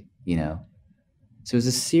successfully, you know? So it was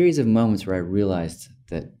a series of moments where I realized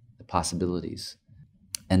that the possibilities.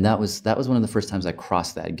 And that was one of the first times I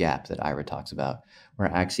crossed that gap that Ira talks about, where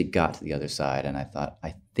I actually got to the other side and I thought,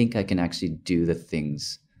 I think I can actually do the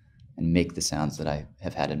things and make the sounds that I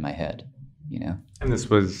have had in my head, you know? And this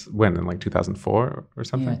was when, in like 2004 or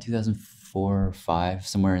something? Yeah, 2004 or 5,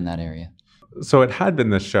 somewhere in that area. So it had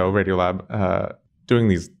been this show, Radiolab, doing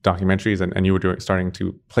these documentaries, and you were starting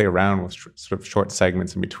to play around with sort of short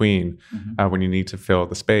segments in between when you need to fill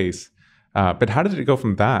the space. But how did it go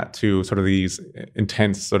from that to sort of these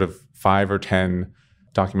intense sort of 5 or 10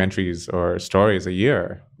 documentaries or stories a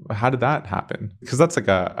year? How did that happen? Because that's like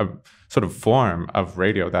a sort of form of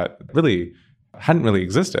radio that really hadn't really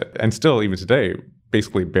existed, and still even today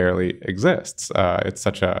basically barely exists. It's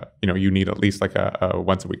such a, you need at least like a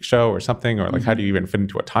once a week show or something, or like how do you even fit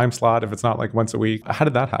into a time slot if it's not like once a week? How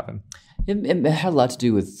did that happen? It had a lot to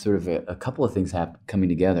do with sort of a couple of things coming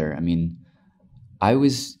together. I mean, I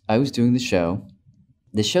was doing the show.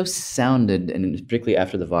 The show sounded, and particularly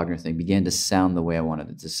after the Wagner thing, began to sound the way I wanted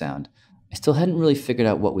it to sound. I still hadn't really figured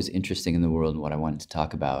out what was interesting in the world and what I wanted to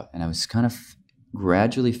talk about. And I was kind of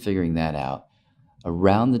gradually figuring that out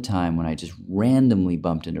around the time when I just randomly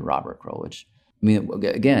bumped into Robert Krulwich. I mean,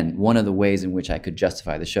 again, one of the ways in which I could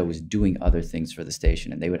justify the show was doing other things for the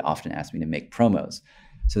station, and they would often ask me to make promos.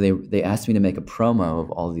 So they asked me to make a promo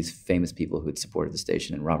of all of these famous people who had supported the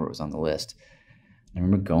station, and Robert was on the list. I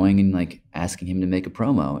remember going and like asking him to make a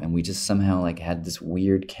promo, and we just somehow like had this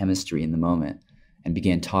weird chemistry in the moment and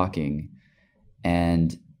began talking.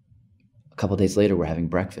 And a couple of days later, we're having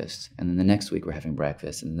breakfast. And then the next week, we're having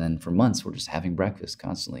breakfast. And then for months, we're just having breakfast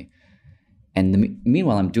constantly. And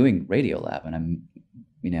meanwhile, I'm doing Radiolab, and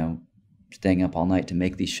I'm, staying up all night to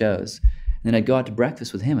make these shows. And then I'd go out to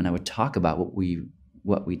breakfast with him, and I would talk about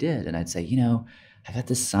what we did. And I'd say, I got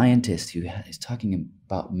this scientist who is talking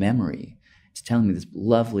about memory. He's telling me this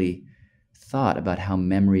lovely thought about how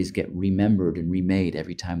memories get remembered and remade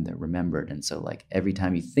every time they're remembered. And so like every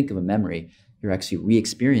time you think of a memory, you're actually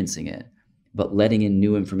re-experiencing it, but letting in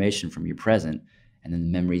new information from your present. And then the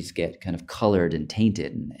memories get kind of colored and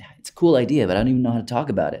tainted. And it's a cool idea, but I don't even know how to talk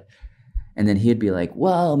about it. And then he'd be like,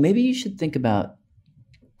 well, maybe you should think about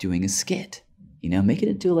doing a skit, make it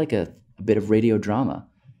into like a bit of radio drama.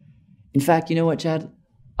 In fact, you know what, Jad?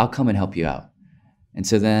 I'll come and help you out. And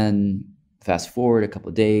so then fast forward a couple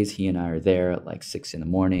of days, he and I are there at like 6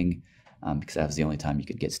 a.m, because that was the only time you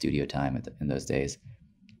could get studio time in those days.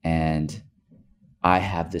 And I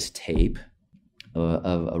have this tape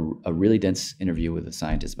of a really dense interview with a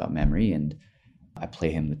scientist about memory, and I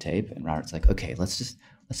play him the tape, and Robert's like, okay, let's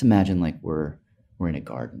imagine like we're in a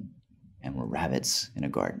garden, and we're rabbits in a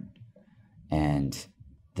garden. And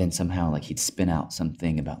then somehow like he'd spin out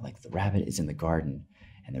something about like the rabbit is in the garden,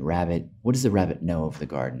 and the rabbit, what does the rabbit know of the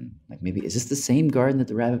garden? Like maybe, is this the same garden that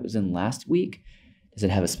the rabbit was in last week? Does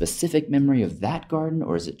it have a specific memory of that garden,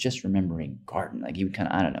 or is it just remembering garden? Like he would kind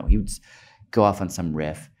of, I don't know, he would go off on some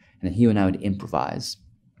riff, and then he and I would improvise.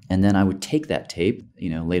 And then I would take that tape,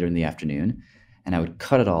 later in the afternoon, and I would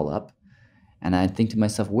cut it all up. And I'd think to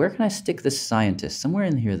myself, where can I stick this scientist? Somewhere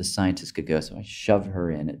in here the scientist could go. So I shoved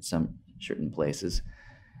her in at some certain places.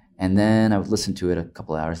 And then I would listen to it a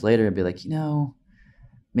couple hours later and be like,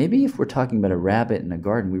 maybe if we're talking about a rabbit in a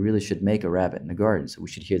garden, we really should make a rabbit in a garden. So we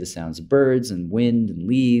should hear the sounds of birds and wind and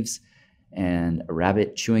leaves and a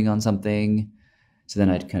rabbit chewing on something. So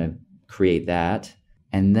then I'd kind of create that.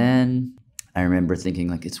 And then I remember thinking,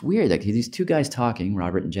 like, it's weird, like these two guys talking,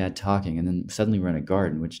 Robert and Jad talking, and then suddenly we're in a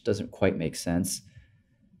garden, which doesn't quite make sense.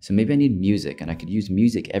 So maybe I need music, and I could use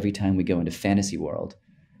music every time we go into fantasy world.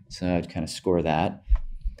 So I'd kind of score that.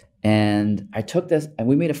 And I took this, and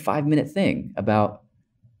we made a 5-minute thing about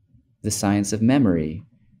the science of memory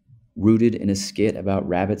rooted in a skit about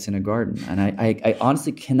rabbits in a garden. And I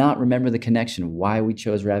honestly cannot remember the connection, why we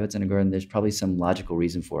chose rabbits in a garden. There's probably some logical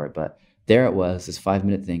reason for it, but there it was, this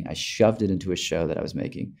 5-minute thing. I shoved it into a show that I was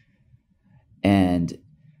making. And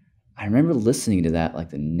I remember listening to that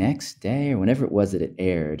like the next day or whenever it was that it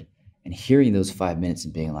aired, and hearing those 5 minutes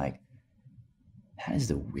and being like, that is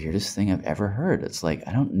the weirdest thing I've ever heard. It's like,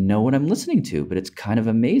 I don't know what I'm listening to, but it's kind of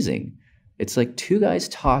amazing. It's like two guys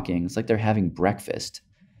talking. It's like they're having breakfast.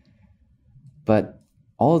 But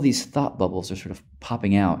all of these thought bubbles are sort of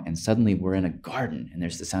popping out, and suddenly we're in a garden, and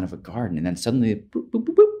there's the sound of a garden, and then suddenly boop, boop,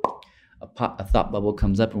 boop, boop, a thought bubble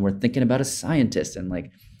comes up, and we're thinking about a scientist. And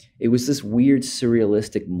like, it was this weird,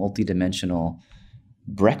 surrealistic, multidimensional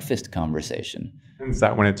breakfast conversation. Is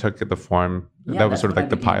that when it took the form? Yeah, that was sort of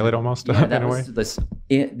like the pilot almost, yeah, in a way? This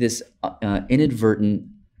inadvertent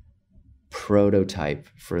prototype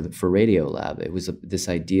for Radiolab. It was this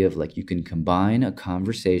idea of like, you can combine a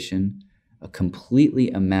conversation, a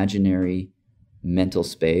completely imaginary mental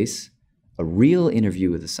space, a real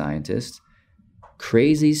interview with a scientist,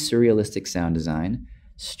 crazy surrealistic sound design,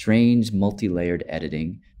 strange multi-layered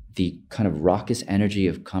editing, the kind of raucous energy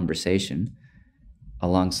of conversation,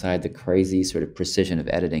 alongside the crazy sort of precision of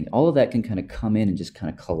editing. All of that can kind of come in and just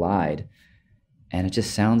kind of collide. And it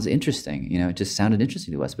just sounds interesting. It just sounded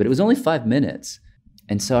interesting to us. But it was only 5 minutes.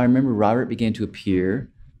 And so I remember Robert began to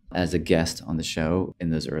appear as a guest on the show in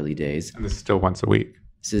those early days. And this is still once a week.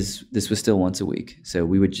 This was still once a week. So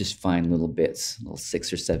we would just find little bits, little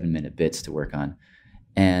 6 or 7 minute bits to work on.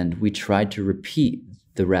 And we tried to repeat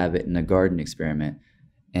the rabbit in a garden experiment.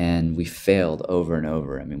 And we failed over and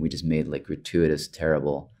over. I mean, we just made like gratuitous,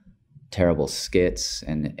 terrible skits,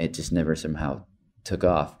 and it just never somehow took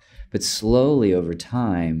off. But slowly over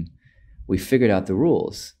time, we figured out the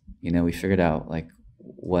rules. We figured out like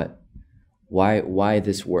why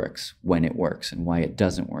this works when it works, and why it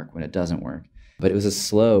doesn't work when it doesn't work. But it was a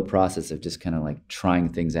slow process of just kind of like trying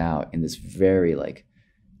things out in this very like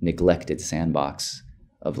neglected sandbox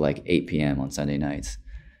of like 8 p.m. on Sunday nights.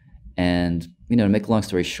 And to make a long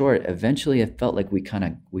story short, eventually it felt like we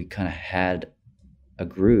kind of had a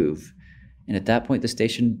groove. And at that point, the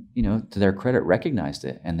station, to their credit, recognized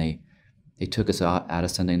it, and they took us out of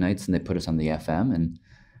Sunday nights, and they put us on the FM, and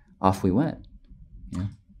off we went.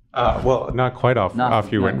 Well, not quite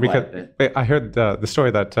off you went, because I heard the story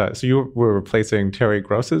that so you were replacing Terry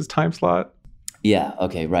Gross's time slot. Yeah.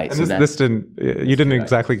 Okay. Right. And you didn't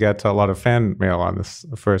exactly get a lot of fan mail on this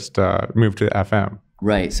first move to FM.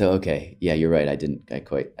 Right. So, okay. Yeah, you're right.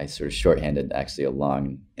 I sort of shorthanded actually a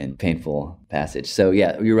long and painful passage. So,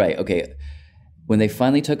 yeah, you're right. Okay. When they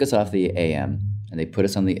finally took us off the AM and they put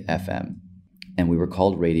us on the FM, and we were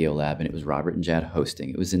called Radiolab, and it was Robert and Jad hosting.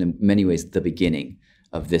 It was in many ways the beginning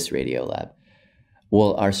of this Radiolab.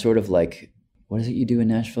 Well, our sort of like, what is it you do in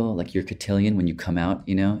Nashville? Like your cotillion when you come out,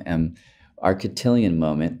 you know? Our cotillion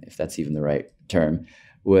moment, if that's even the right term,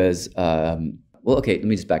 was, well, okay, let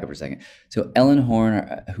me just back up for a second. So Ellen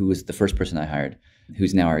Horn, who was the first person I hired,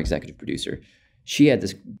 who's now our executive producer, she had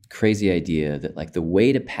this crazy idea that like the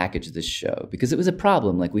way to package this show, because it was a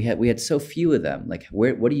problem, like we had so few of them, like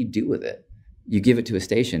what do you do with it? You give it to a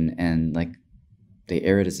station and like they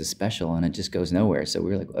air it as a special and it just goes nowhere. So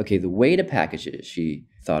we were like, okay, the way to package it, she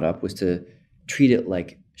thought up, was to treat it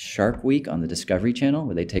like Shark Week on the Discovery Channel,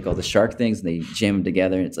 where they take all the shark things and they jam them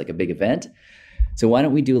together and it's like a big event. So why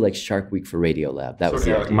don't we do like Shark Week for Radiolab? That was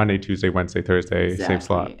like Monday, Tuesday, Wednesday, Thursday, exactly. Same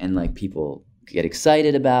slot. And like people get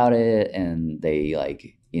excited about it and they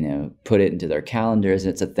like, you know, put it into their calendars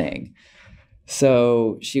and it's a thing.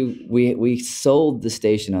 So we sold the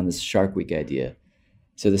station on this Shark Week idea.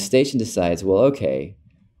 So the station decides, well, okay,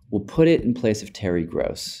 we'll put it in place of Terry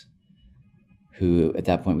Gross, who at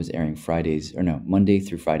that point was airing Monday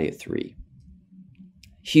through Friday at 3.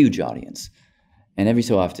 Huge audience. And every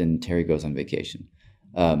so often, Terry goes on vacation.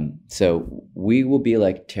 So we will be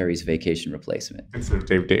like Terry's vacation replacement. Instead of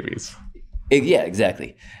Dave Davies. Yeah,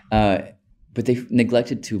 exactly. But they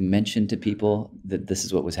neglected to mention to people that this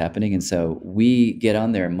is what was happening. And so we get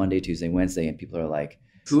on there Monday, Tuesday, Wednesday, and people are like,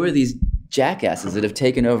 who are these jackasses that have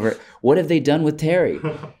taken over? What have they done with Terry?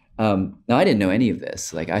 Now, I didn't know any of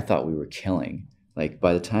this. Like, I thought we were killing. Like,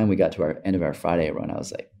 by the time we got to our end of our Friday run, I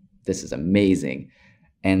was like, this is amazing.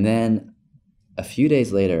 And then a few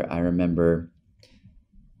days later, I remember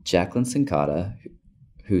Jacqueline Sincata,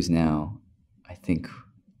 who's now, I think,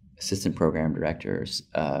 assistant program director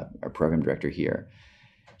or program director here.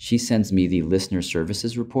 She sends me the listener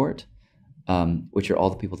services report, which are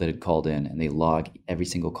all the people that had called in, and they log every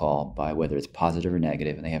single call by whether it's positive or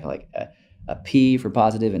negative. And they have like a P for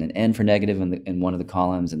positive and an N for negative in one of the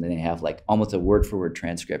columns. And then they have like almost a word for word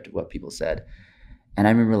transcript of what people said. And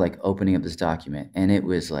I remember like opening up this document and it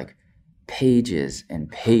was like pages and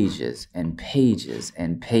pages and pages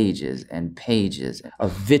and pages and pages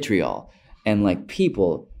of vitriol. And like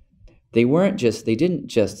people, they didn't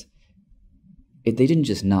just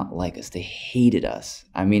not like us. They hated us.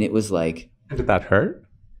 I mean, it was like. Did that hurt?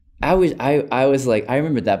 I was like, I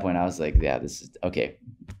remember at that point, I was like, yeah, this is okay.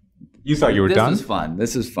 You thought you were done?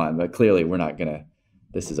 This is fun, but clearly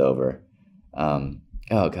this is over. Oh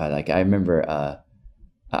God, like I remember,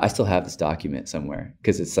 I still have this document somewhere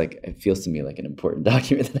because it's like, it feels to me like an important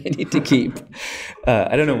document that I need to keep.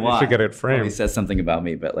 I don't know why. You should get it framed. It says something about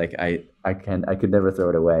me, but like I could never throw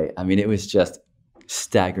it away. I mean, it was just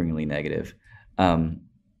staggeringly negative.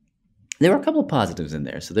 There were a couple of positives in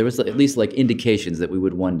there. So there was at least like indications that we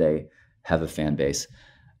would one day have a fan base.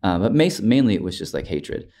 But mainly it was just like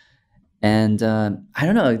hatred. And I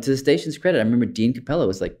don't know, to the station's credit, I remember Dean Capello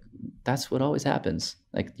was like, that's what always happens.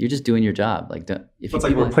 Like, you're just doing your job. Like, it's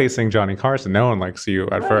like replacing Johnny Carson. No one likes you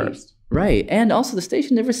at first. Right. And also the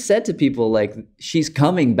station never said to people like, she's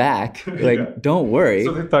coming back. Like, yeah. Don't worry.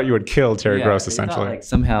 So they thought you would kill Terry Gross, essentially. Like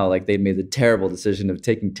somehow like they'd made the terrible decision of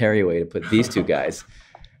taking Terry away to put these two guys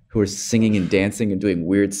who were singing and dancing and doing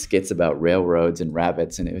weird skits about railroads and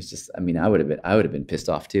rabbits. And it was just, I mean, I would have been pissed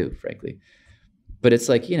off too, frankly. But it's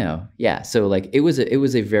like, you know, yeah. So like it was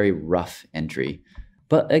a very rough entry.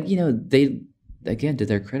 But like, you know, they, again, to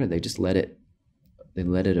their credit, they just let it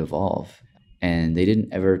evolve. And they didn't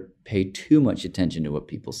ever pay too much attention to what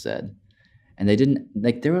people said. And they didn't,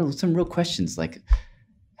 like, there were some real questions like,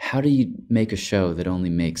 how do you make a show that only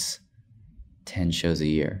makes 10 shows a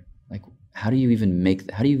year? Like, how do you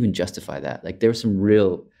even justify that? Like, there were some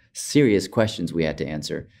real serious questions we had to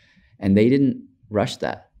answer. And they didn't rush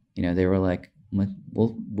that. You know, they were like,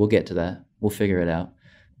 we'll get to that. We'll figure it out.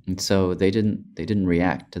 And so they didn't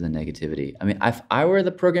react to the negativity. I mean, if I were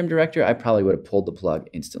the program director, I probably would have pulled the plug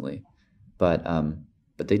instantly. But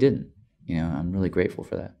they didn't. You know, I'm really grateful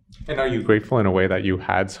for that. And are you grateful in a way that you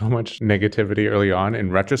had so much negativity early on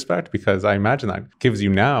in retrospect? Because I imagine that gives you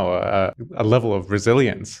now a level of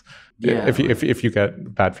resilience. Yeah. If you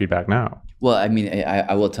get bad feedback now. Well, I mean,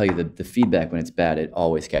 I will tell you that the feedback when it's bad, it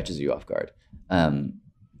always catches you off guard.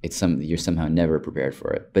 You're somehow never prepared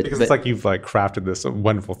for it. But it's like you've like crafted this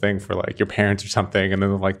wonderful thing for like your parents or something, and then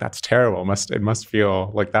they're like, that's terrible. It must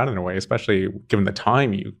feel like that in a way, especially given the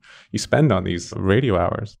time you spend on these radio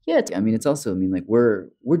hours. Yeah, I mean, it's also, I mean, like we're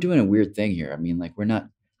doing a weird thing here. I mean, like we're not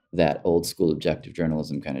that old school objective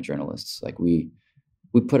journalism kind of journalists. Like we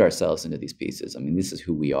we put ourselves into these pieces. I mean, this is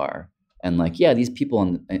who we are. And like, yeah, these people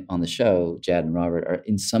on the show, Jad and Robert, are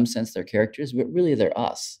in some sense they're characters, but really they're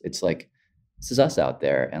us. It's like, this is us out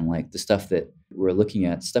there. And like the stuff that we're looking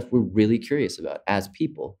at, stuff we're really curious about as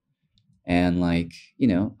people. And like, you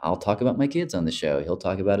know, I'll talk about my kids on the show. He'll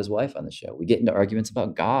talk about his wife on the show. We get into arguments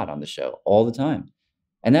about God on the show all the time.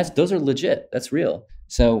 And those are legit. That's real.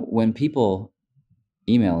 So when people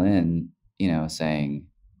email in, you know, saying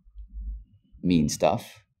mean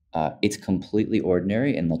stuff, it's completely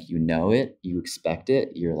ordinary. And like, you know it, you expect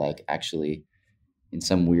it. You're like actually in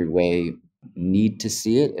some weird way need to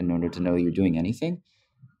see it in order to know you're doing anything.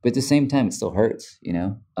 But at the same time, it still hurts, you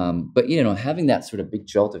know. But you know, having that sort of big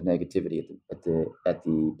jolt of negativity at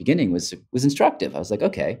the beginning was instructive. I was like,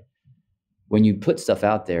 okay, when you put stuff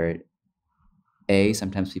out there, A,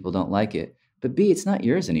 sometimes people don't like it, but B, it's not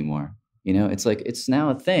yours anymore. You know, it's like it's now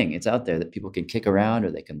a thing. It's out there that people can kick around,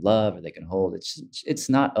 or they can love, or they can hold. It's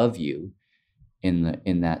not of you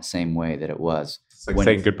in that same way that it was. It's like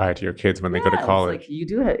saying goodbye to your kids when they go to college. Like you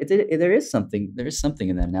do have, there is something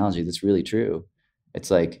in that analogy that's really true. It's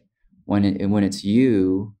like when it's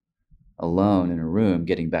you alone in a room,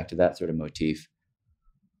 getting back to that sort of motif,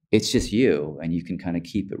 it's just you and you can kind of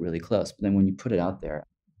keep it really close. But then when you put it out there,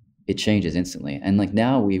 it changes instantly. And like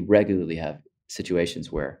now we regularly have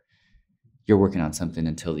situations where you're working on something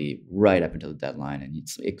right up until the deadline, and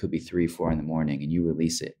it could be 3, 4 in the morning, and you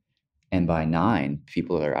release it. And by 9,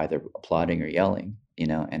 people are either applauding or yelling, you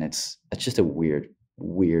know, and it's just a weird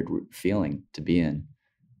feeling to be in,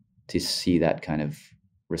 to see that kind of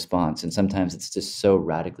response. And sometimes it's just so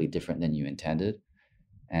radically different than you intended.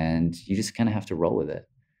 And you just kind of have to roll with it.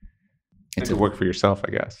 It's to work for yourself,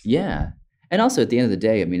 I guess. Yeah. And also at the end of the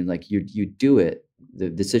day, I mean, like you do it, the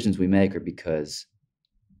decisions we make are because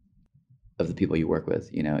of the people you work with.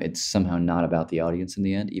 You know, it's somehow not about the audience in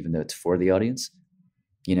the end, even though it's for the audience.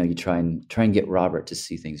 You know, you try and get Robert to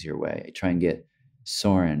see things your way. You try and get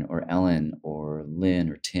Soren or Ellen or Lynn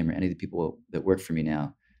or Tim or any of the people that work for me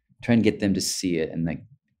now, try and get them to see it. And like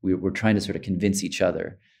we're trying to sort of convince each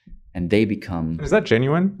other, and they become. Is that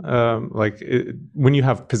genuine? When you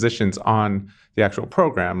have positions on the actual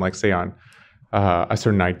program, like say on a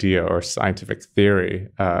certain idea or scientific theory,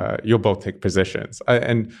 you'll both take positions.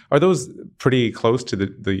 And are those pretty close to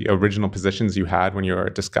the original positions you had when you were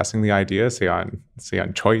discussing the idea, say on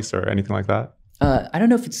choice or anything like that? I don't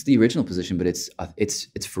know if it's the original position, but it's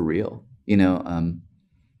for real. You know,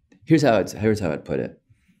 here's how I'd put it.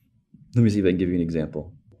 Let me see if I can give you an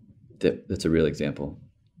example. That's a real example.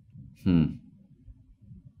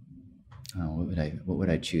 Oh, what would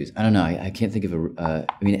I choose? I don't know. I can't think of I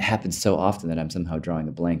mean, it happens so often that I'm somehow drawing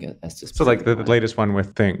a blank as to. So like the latest one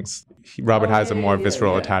with things, Robert has a more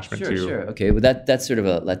visceral attachment to. Sure. Okay, well that's sort of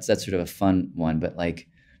a fun one, but like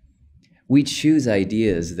we choose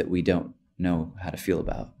ideas that we don't know how to feel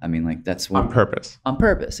about. I mean, like that's one on purpose. On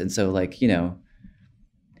purpose, and so like, you know,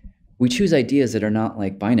 we choose ideas that are not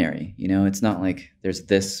like binary. You know, it's not like there's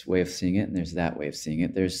this way of seeing it and there's that way of seeing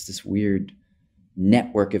it. There's this weird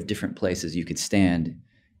network of different places you could stand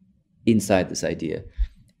inside this idea.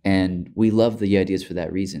 And we love the ideas for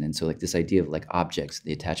that reason. And so like this idea of like objects,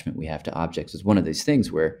 the attachment we have to objects is one of these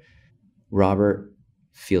things where Robert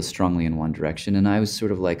feels strongly in one direction and I was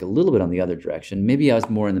sort of like a little bit on the other direction. Maybe I was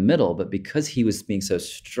more in the middle, but because he was being so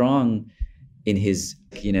strong in his,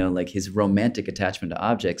 you know, like his romantic attachment to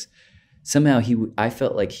objects, somehow I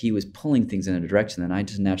felt like he was pulling things in a direction and I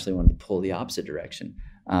just naturally wanted to pull the opposite direction.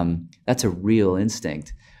 That's a real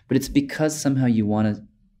instinct, but it's because somehow you want to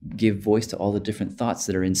give voice to all the different thoughts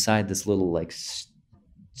that are inside this little like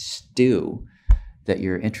stew that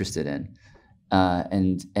you're interested in.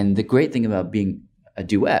 And the great thing about being a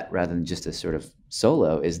duet rather than just a sort of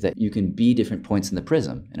solo is that you can be different points in the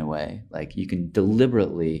prism in a way. Like you can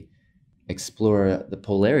deliberately explore the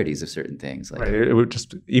polarities of certain things. Like, right. It would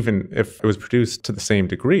just, even if it was produced to the same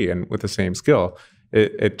degree and with the same skill,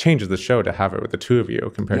 it changes the show to have it with the two of you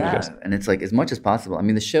compared to just. And it's like as much as possible. I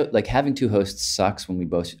mean, the show, like having two hosts sucks when we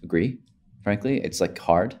both agree, frankly. It's like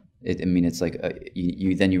hard. It's like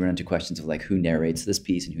then you run into questions of like who narrates this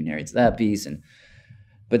piece and who narrates that piece.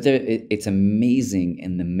 But it's amazing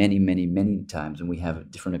in the many, many, many times when we have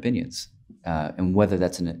different opinions. And whether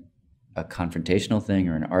that's a confrontational thing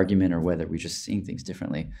or an argument or whether we're just seeing things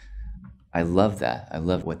differently. I love that. I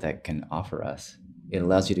love what that can offer us. It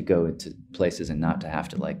allows you to go into places and not to have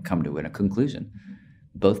to like come to a conclusion.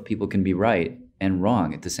 Both people can be right and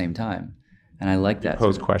wrong at the same time. And I like that.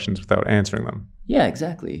 Pose questions without answering them. Yeah,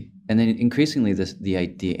 exactly. And then increasingly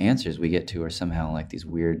the answers we get to are somehow like these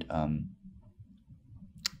weird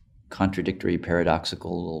contradictory,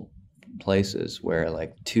 paradoxical places where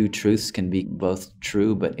like two truths can be both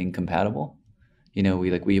true but incompatible. You know,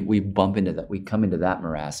 we bump into that, we come into that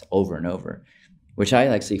morass over and over, which I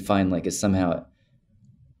actually find like is somehow,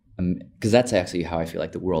 because that's actually how I feel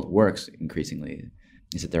like the world works increasingly,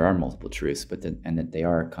 is that there are multiple truths, and that they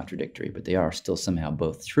are contradictory, but they are still somehow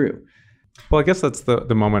both true. Well, I guess that's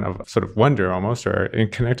the moment of sort of wonder almost, or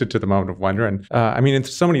connected to the moment of wonder. And I mean, in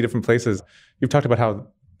so many different places, you've talked about how,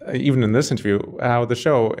 even in this interview, how the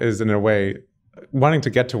show is in a way wanting to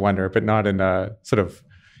get to wonder, but not in a sort of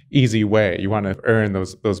easy way. You want to earn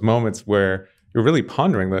those moments where you're really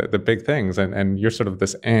pondering the big things, and you're sort of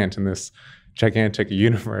this ant in this gigantic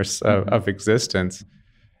universe of existence.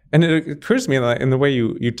 And it occurs to me in the way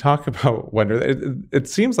you talk about wonder, it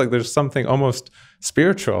seems like there's something almost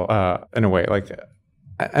spiritual in a way. Like,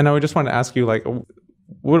 and I would just want to ask you, like,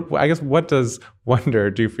 what does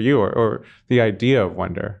wonder do for you, or the idea of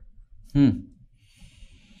wonder? And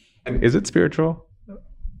is it spiritual?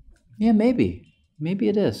 Yeah, maybe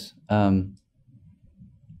it is.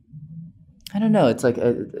 I don't know. It's like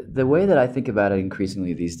the way that I think about it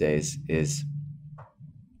increasingly these days is.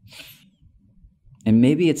 And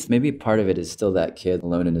maybe part of it is still that kid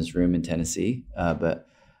alone in his room in Tennessee. But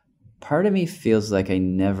part of me feels like I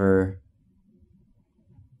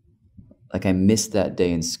missed that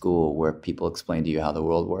day in school where people explain to you how the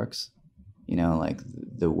world works. You know, like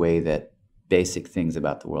the way that basic things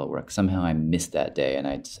about the world work. Somehow I missed that day. And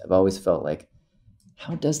I've always felt like,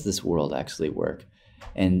 how does this world actually work?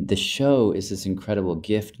 And the show is this incredible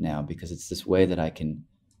gift now, because it's this way that I can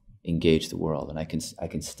engage the world, and I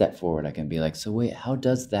can step forward. I can be like, so wait, how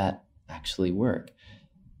does that actually work?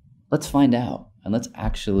 Let's find out, and let's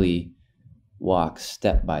actually walk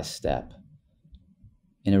step by step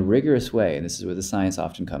in a rigorous way. And this is where the science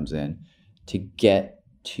often comes in, to get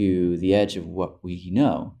to the edge of what we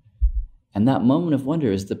know. And that moment of wonder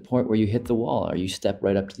is the point where you hit the wall, or you step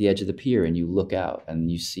right up to the edge of the pier and you look out and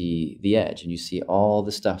you see the edge and you see all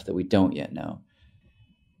the stuff that we don't yet know.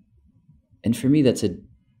 And for me, that's a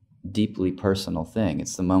deeply personal thing.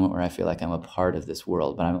 It's the moment where I feel like I'm a part of this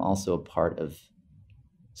world, but I'm also a part of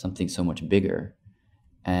something so much bigger.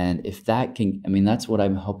 And if that can, I mean, that's what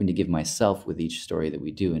I'm hoping to give myself with each story that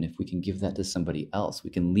we do. And if we can give that to somebody else, we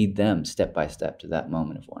can lead them step by step to that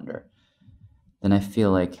moment of wonder, then I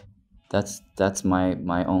feel like that's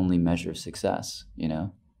my only measure of success, you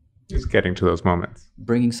know? Is getting to those moments.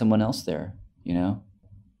 Bringing someone else there, you know?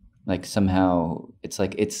 Like somehow,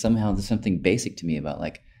 it's somehow there's something basic to me about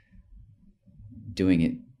like doing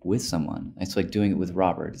it with someone. It's like doing it with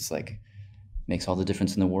Robert. It's like, makes all the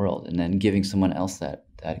difference in the world. And then giving someone else that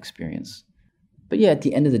experience. But yeah, at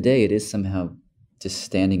the end of the day, it is somehow just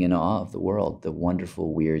standing in awe of the world, the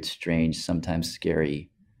wonderful, weird, strange, sometimes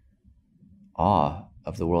scary awe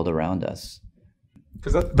of the world around us.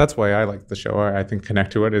 Because that's why I like the show. I think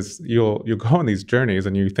connect to it is you'll go on these journeys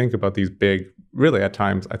and you think about these big, really at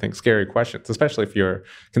times, I think, scary questions, especially if you're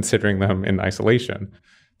considering them in isolation.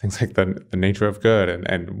 Things like the nature of good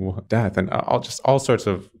and death and all sorts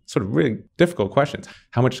of sort of really difficult questions.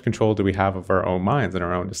 How much control do we have of our own minds and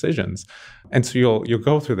our own decisions? And so you'll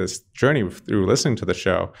go through this journey through listening to the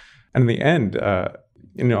show. And in the end, I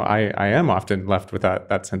am often left with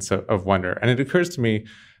that sense of wonder. And it occurs to me,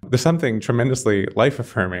 there's something tremendously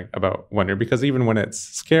life-affirming about wonder, because even when it's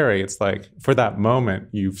scary, it's like for that moment,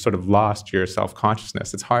 you've sort of lost your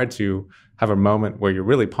self-consciousness. It's hard to have a moment where you're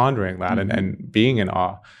really pondering that and being in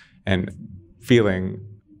awe and feeling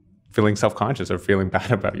self-conscious or feeling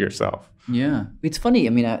bad about yourself. Yeah. It's funny. I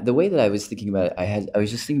mean, the way that I was thinking about it, I was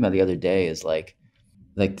just thinking about the other day is like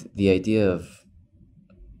the idea of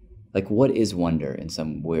like, what is wonder in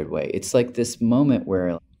some weird way? It's like this moment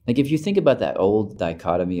where, like, if you think about that old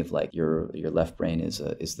dichotomy of like your left brain is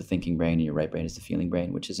the thinking brain and your right brain is the feeling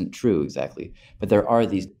brain, which isn't true exactly. But there are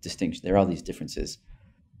these distinctions, there are these differences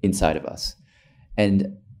inside of us.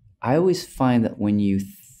 And I always find that when you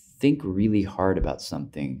think really hard about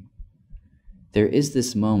something, there is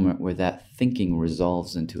this moment where that thinking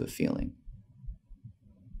resolves into a feeling.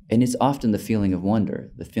 And it's often the feeling of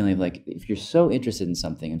wonder, the feeling of like, if you're so interested in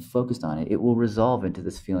something and focused on it, it will resolve into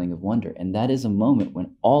this feeling of wonder. And that is a moment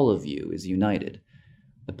when all of you is united.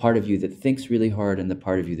 The part of you that thinks really hard and the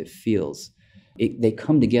part of you that feels, they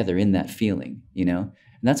come together in that feeling, you know?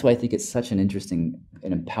 And that's why I think it's such an interesting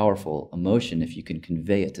and powerful emotion if you can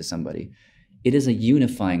convey it to somebody. It is a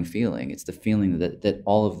unifying feeling. It's the feeling that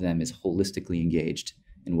all of them is holistically engaged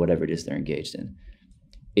in whatever it is they're engaged in.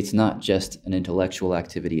 It's not just an intellectual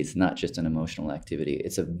activity. It's not just an emotional activity.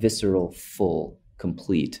 It's a visceral, full,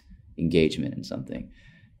 complete engagement in something.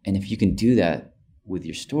 And if you can do that with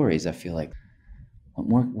your stories, I feel like,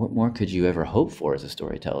 what more could you ever hope for as a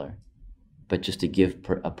storyteller? but just to give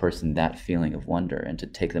a person that feeling of wonder and to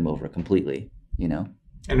take them over completely, you know?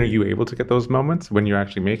 And are you able to get those moments when you're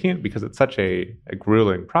actually making it? Because it's such a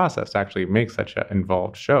grueling process to actually make such an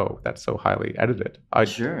involved show that's so highly edited.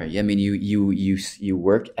 Sure. Yeah. I mean, you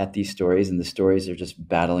work at these stories, and the stories are just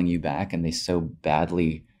battling you back, and they so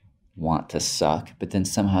badly want to suck. But then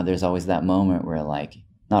somehow there's always that moment where, like,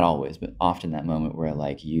 not always, but often that moment where,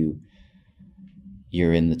 like,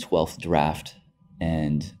 you're in the 12th draft,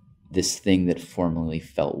 and this thing that formerly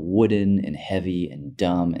felt wooden and heavy and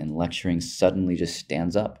dumb and lecturing suddenly just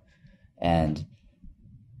stands up and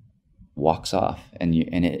walks off. And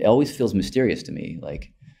it always feels mysterious to me,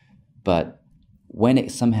 like, but when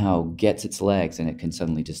it somehow gets its legs and it can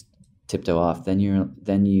suddenly just tiptoe off, then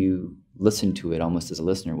you listen to it almost as a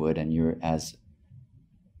listener would, and you're as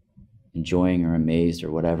enjoying or amazed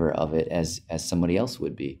or whatever of it as somebody else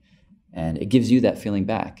would be. And it gives you that feeling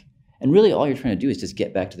back. And really all you're trying to do is just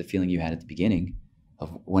get back to the feeling you had at the beginning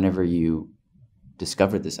of whenever you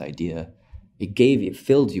discovered this idea. It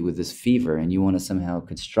filled you with this fever, and you want to somehow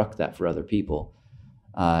construct that for other people.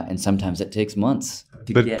 And sometimes it takes months.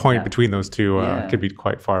 The point between those two could be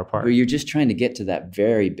quite far apart. But you're just trying to get to that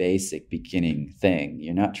very basic beginning thing.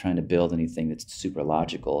 You're not trying to build anything that's super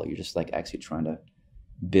logical. You're just like actually trying to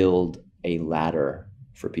build a ladder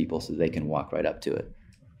for people so they can walk right up to it,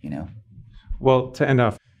 you know? Well, to end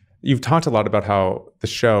off, you've talked a lot about how the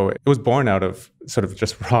show, it was born out of sort of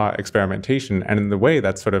just raw experimentation. And in the way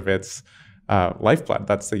that's sort of its lifeblood,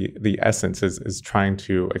 that's the essence, is trying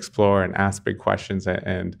to explore and ask big questions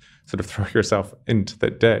and sort of throw yourself into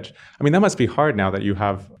the ditch. I mean, that must be hard now that you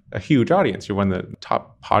have a huge audience. You're one of the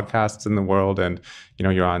top podcasts in the world, and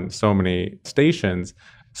you're on so many stations.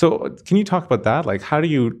 So can you talk about that? Like, how do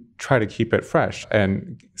you try to keep it fresh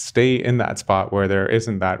and stay in that spot where there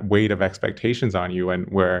isn't that weight of expectations on you, and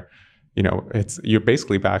where, you're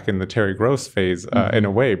basically back in the Terry Gross phase in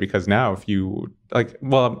a way, because now if you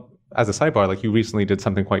as a sidebar, you recently did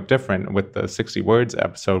something quite different with the 60 Words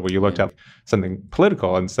episode where you looked at something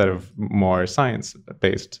political instead of more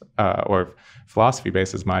science-based or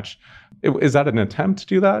philosophy-based as much. Is that an attempt to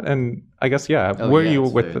do that? And I guess, where are you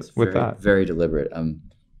with that? Very deliberate.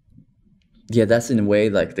 Yeah, that's in a way,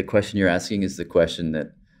 like, the question you're asking is the question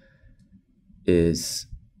that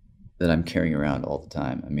I'm carrying around all the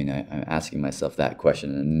time. I mean, I'm asking myself that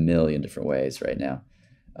question in a million different ways right now,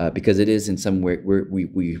 because it is in some way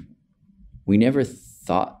we never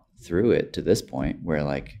thought through it to this point where,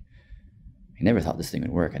 like, I never thought this thing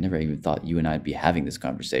would work. I never even thought you and I'd be having this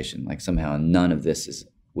conversation. Like, somehow none of this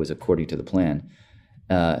was according to the plan.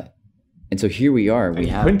 And so here we are. We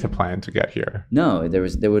couldn't have planned to get here. No, there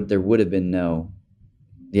would have been no.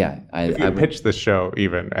 Yeah, if you pitched this show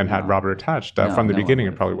even and had Robert attached from the beginning,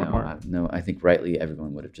 it probably wouldn't work. No, I think rightly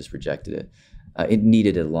everyone would have just rejected it. It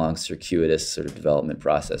needed a long, circuitous sort of development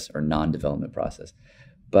process or non-development process.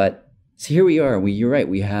 But so here we are. You're right.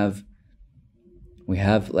 We have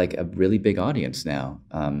like a really big audience now,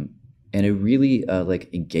 and a really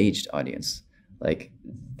engaged audience. Like,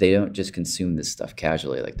 they don't just consume this stuff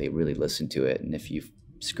casually. Like, they really listen to it. And if you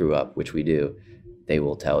screw up, which we do, they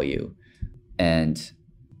will tell you. And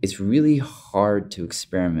it's really hard to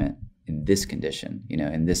experiment in this condition,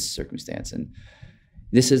 in this circumstance. And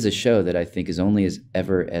this is a show that I think is only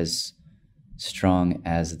ever as strong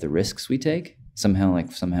as the risks we take. Somehow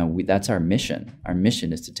that's our mission. Our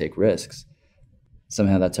mission is to take risks.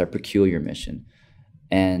 Somehow that's our peculiar mission.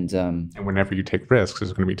 And whenever you take risks,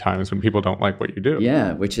 there's going to be times when people don't like what you do.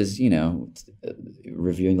 Yeah, which is,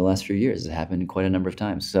 reviewing the last few years, it happened quite a number of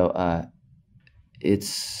times. So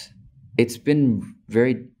it's been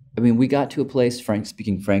very, we got to a place,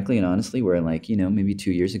 speaking frankly and honestly, where, maybe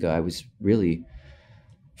 2 years ago, I was really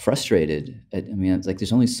frustrated. It's like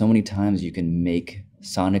there's only so many times you can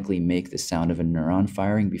sonically make the sound of a neuron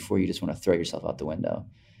firing before you just want to throw yourself out the window.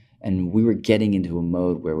 And we were getting into a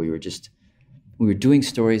mode where we were doing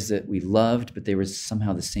stories that we loved, but they were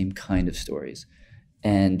somehow the same kind of stories.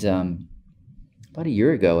 And about a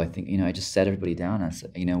year ago, I think, I just sat everybody down. I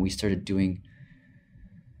said, we started doing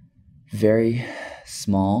very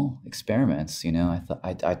small experiments.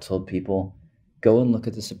 I told people, go and look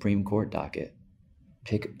at the Supreme Court docket.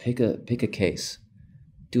 Pick a case.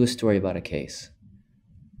 Do a story about a case.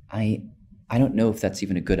 I don't know if that's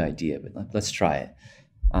even a good idea, but let's try it.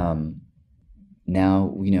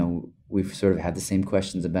 Now, we've sort of had the same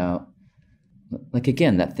questions about,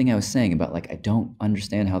 again, that thing I was saying about, I don't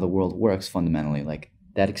understand how the world works fundamentally.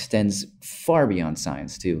 That extends far beyond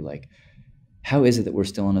science too. How is it that we're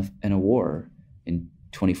still in a war in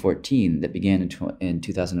 2014 that began in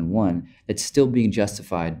 2001 that's still being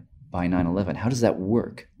justified by 9/11? How does that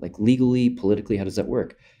work? Legally, politically, how does that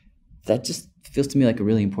work? that just feels to me like a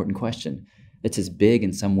really important question. It's as big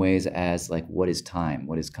in some ways as like, what is time?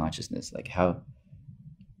 What is consciousness? Like how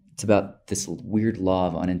it's about this weird law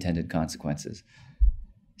of unintended consequences.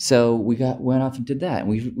 So we went off and did that. And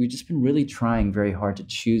we've just been really trying very hard to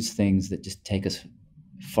choose things that just take us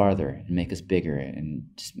farther and make us bigger and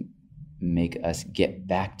just make us get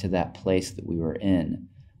back to that place that we were in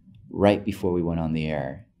right before we went on the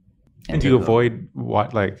air. And do you avoid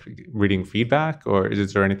reading feedback, or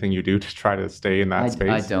is there anything you do to try to stay in that space?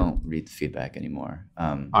 I don't read the feedback anymore.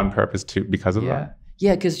 On purpose too, because of that?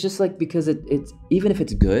 Yeah, because it's even if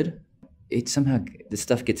it's good, it somehow, the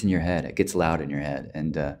stuff gets in your head. It gets loud in your head.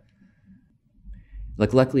 And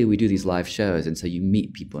like luckily we do these live shows, and so you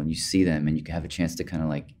meet people and you see them and you can have a chance to kind of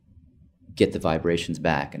like get the vibrations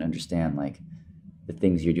back and understand like the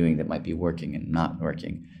things you're doing that might be working and not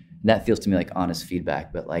working. And that feels to me like honest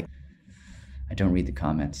feedback, but like I don't read the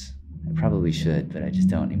comments. I probably should, but I just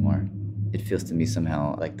don't anymore. It feels to me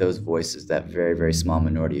somehow like those voices, that very, very small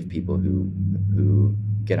minority of people who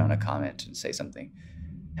get on a comment and say something,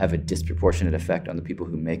 have a disproportionate effect on the people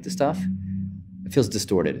who make the stuff. It feels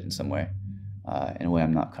distorted in some way, in a way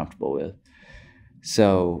I'm not comfortable with.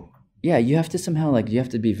 So yeah, you have to somehow you have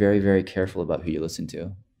to be very, very careful about who you listen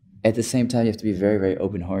to. At the same time, you have to be very, very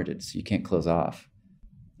open-hearted, so you can't close off.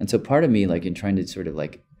 And so part of me, like in trying to sort of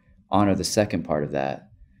like honor the second part of that,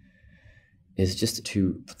 is just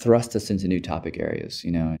to thrust us into new topic areas,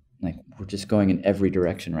 you know? Like we're just going in every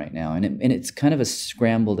direction right now. And it's kind of a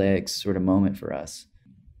scrambled eggs sort of moment for us.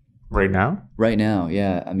 Right now? Right now,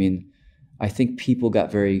 yeah. I mean, I think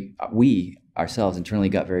we ourselves internally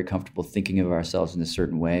got very comfortable thinking of ourselves in a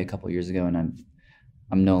certain way a couple of years ago, and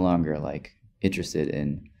I'm no longer like interested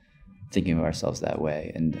in thinking of ourselves that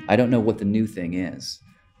way. And I don't know what the new thing is,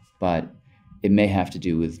 but it may have to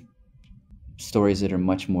do with stories that are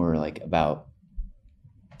much more like about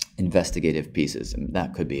investigative pieces, and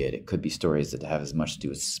that could be it. It could be stories that have as much to do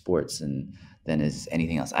with sports than as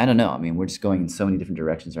anything else. I don't know. I mean, we're just going in so many different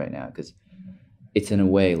directions right now because it's in a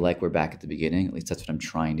way like we're back at the beginning. At least that's what I'm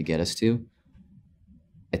trying to get us to.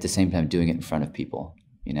 At the same time, doing it in front of people,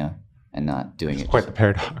 you know, and not doing it. Quite the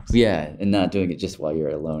paradox. Yeah, and not doing it just while you're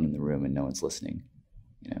alone in the room and no one's listening,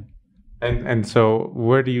 you know. And so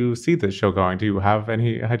where do you see this show going? Do you have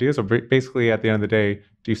any ideas? Or basically, at the end of the day,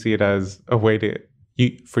 do you see it as a way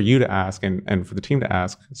for you to ask and for the team to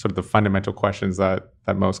ask sort of the fundamental questions that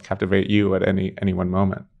most captivate you at any one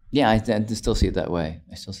moment? Yeah, I still see it that way.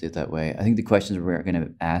 I think the questions we're going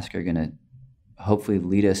to ask are going to hopefully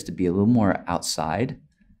lead us to be a little more outside.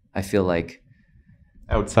 I feel like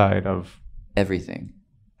outside of everything.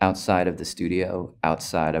 Outside of the studio,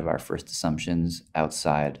 outside of our first assumptions,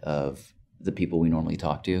 outside of the people we normally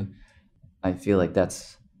talk to. I feel like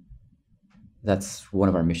that's one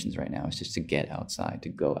of our missions right now, is just to get outside, to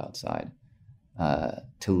go outside,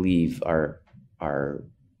 to leave our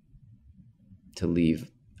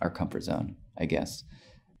comfort zone, I guess.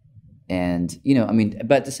 And, you know, I mean,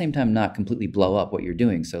 but at the same time, not completely blow up what you're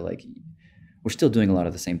doing. So like, we're still doing a lot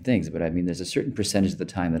of the same things, but I mean, there's a certain percentage of the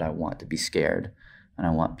time that I want to be scared. And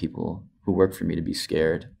I want people who work for me to be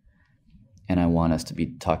scared. And I want us to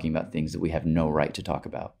be talking about things that we have no right to talk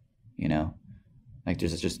about, you know? Like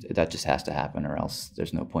that just has to happen, or else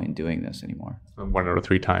there's no point in doing this anymore. 1 or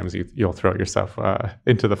 3 times you'll throw yourself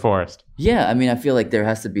into the forest. Yeah, I mean, I feel like there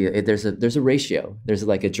has to be, there's a ratio. There's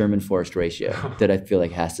like a German forest ratio that I feel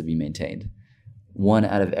like has to be maintained. 1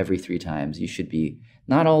 out of every 3 times you should be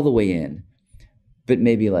not all the way in, but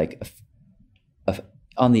maybe like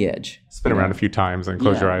on the edge. Spin around a few times and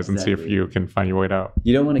close your eyes and see if you can find your way out.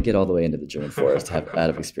 You don't want to get all the way into the German forest to have out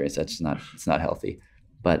of experience. That's just it's not healthy.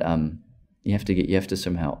 But you have to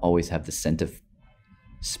somehow always have the scent of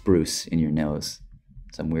spruce in your nose,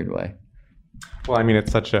 some weird way. Well, I mean,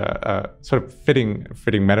 it's such a sort of fitting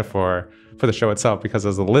metaphor for the show itself, because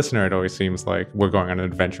as a listener, it always seems like we're going on an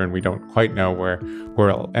adventure and we don't quite know where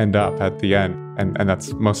it'll end up at the end. And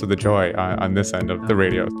that's most of the joy on this end of the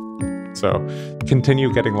radio. So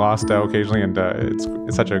continue getting lost occasionally, and it's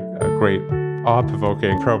such a great,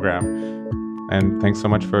 awe-provoking program. And thanks so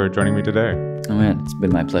much for joining me today. Oh man, it's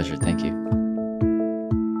been my pleasure. Thank you.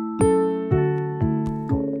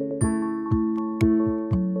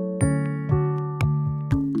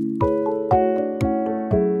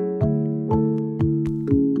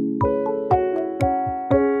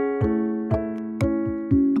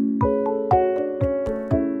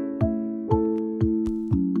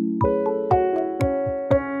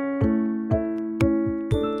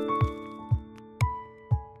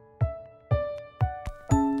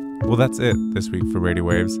 Well, that's it this week for Radio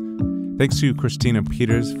Waves. Thanks to Christina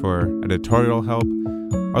Peters for editorial help.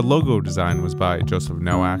 Our logo design was by Joseph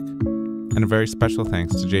Nowak. And a very special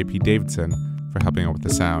thanks to JP Davidson for helping out with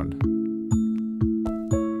the sound.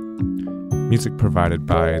 Music provided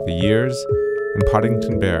by The Years and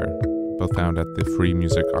Poddington Bear, both found at the Free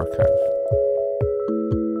Music Archive.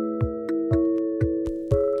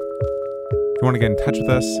 If you want to get in touch with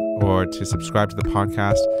us or to subscribe to the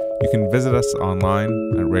podcast, you can visit us online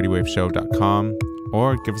at radiowaveshow.com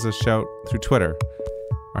or give us a shout through Twitter.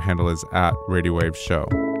 Our handle is @RadioWaveShow.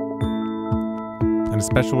 And a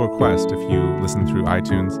special request, if you listen through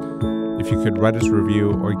iTunes, if you could write us a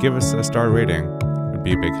review or give us a star rating, it would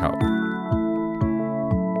be a big help.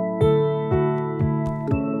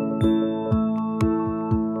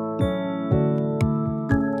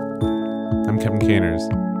 I'm Kevin Caners.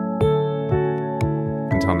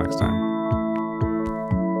 Until next time.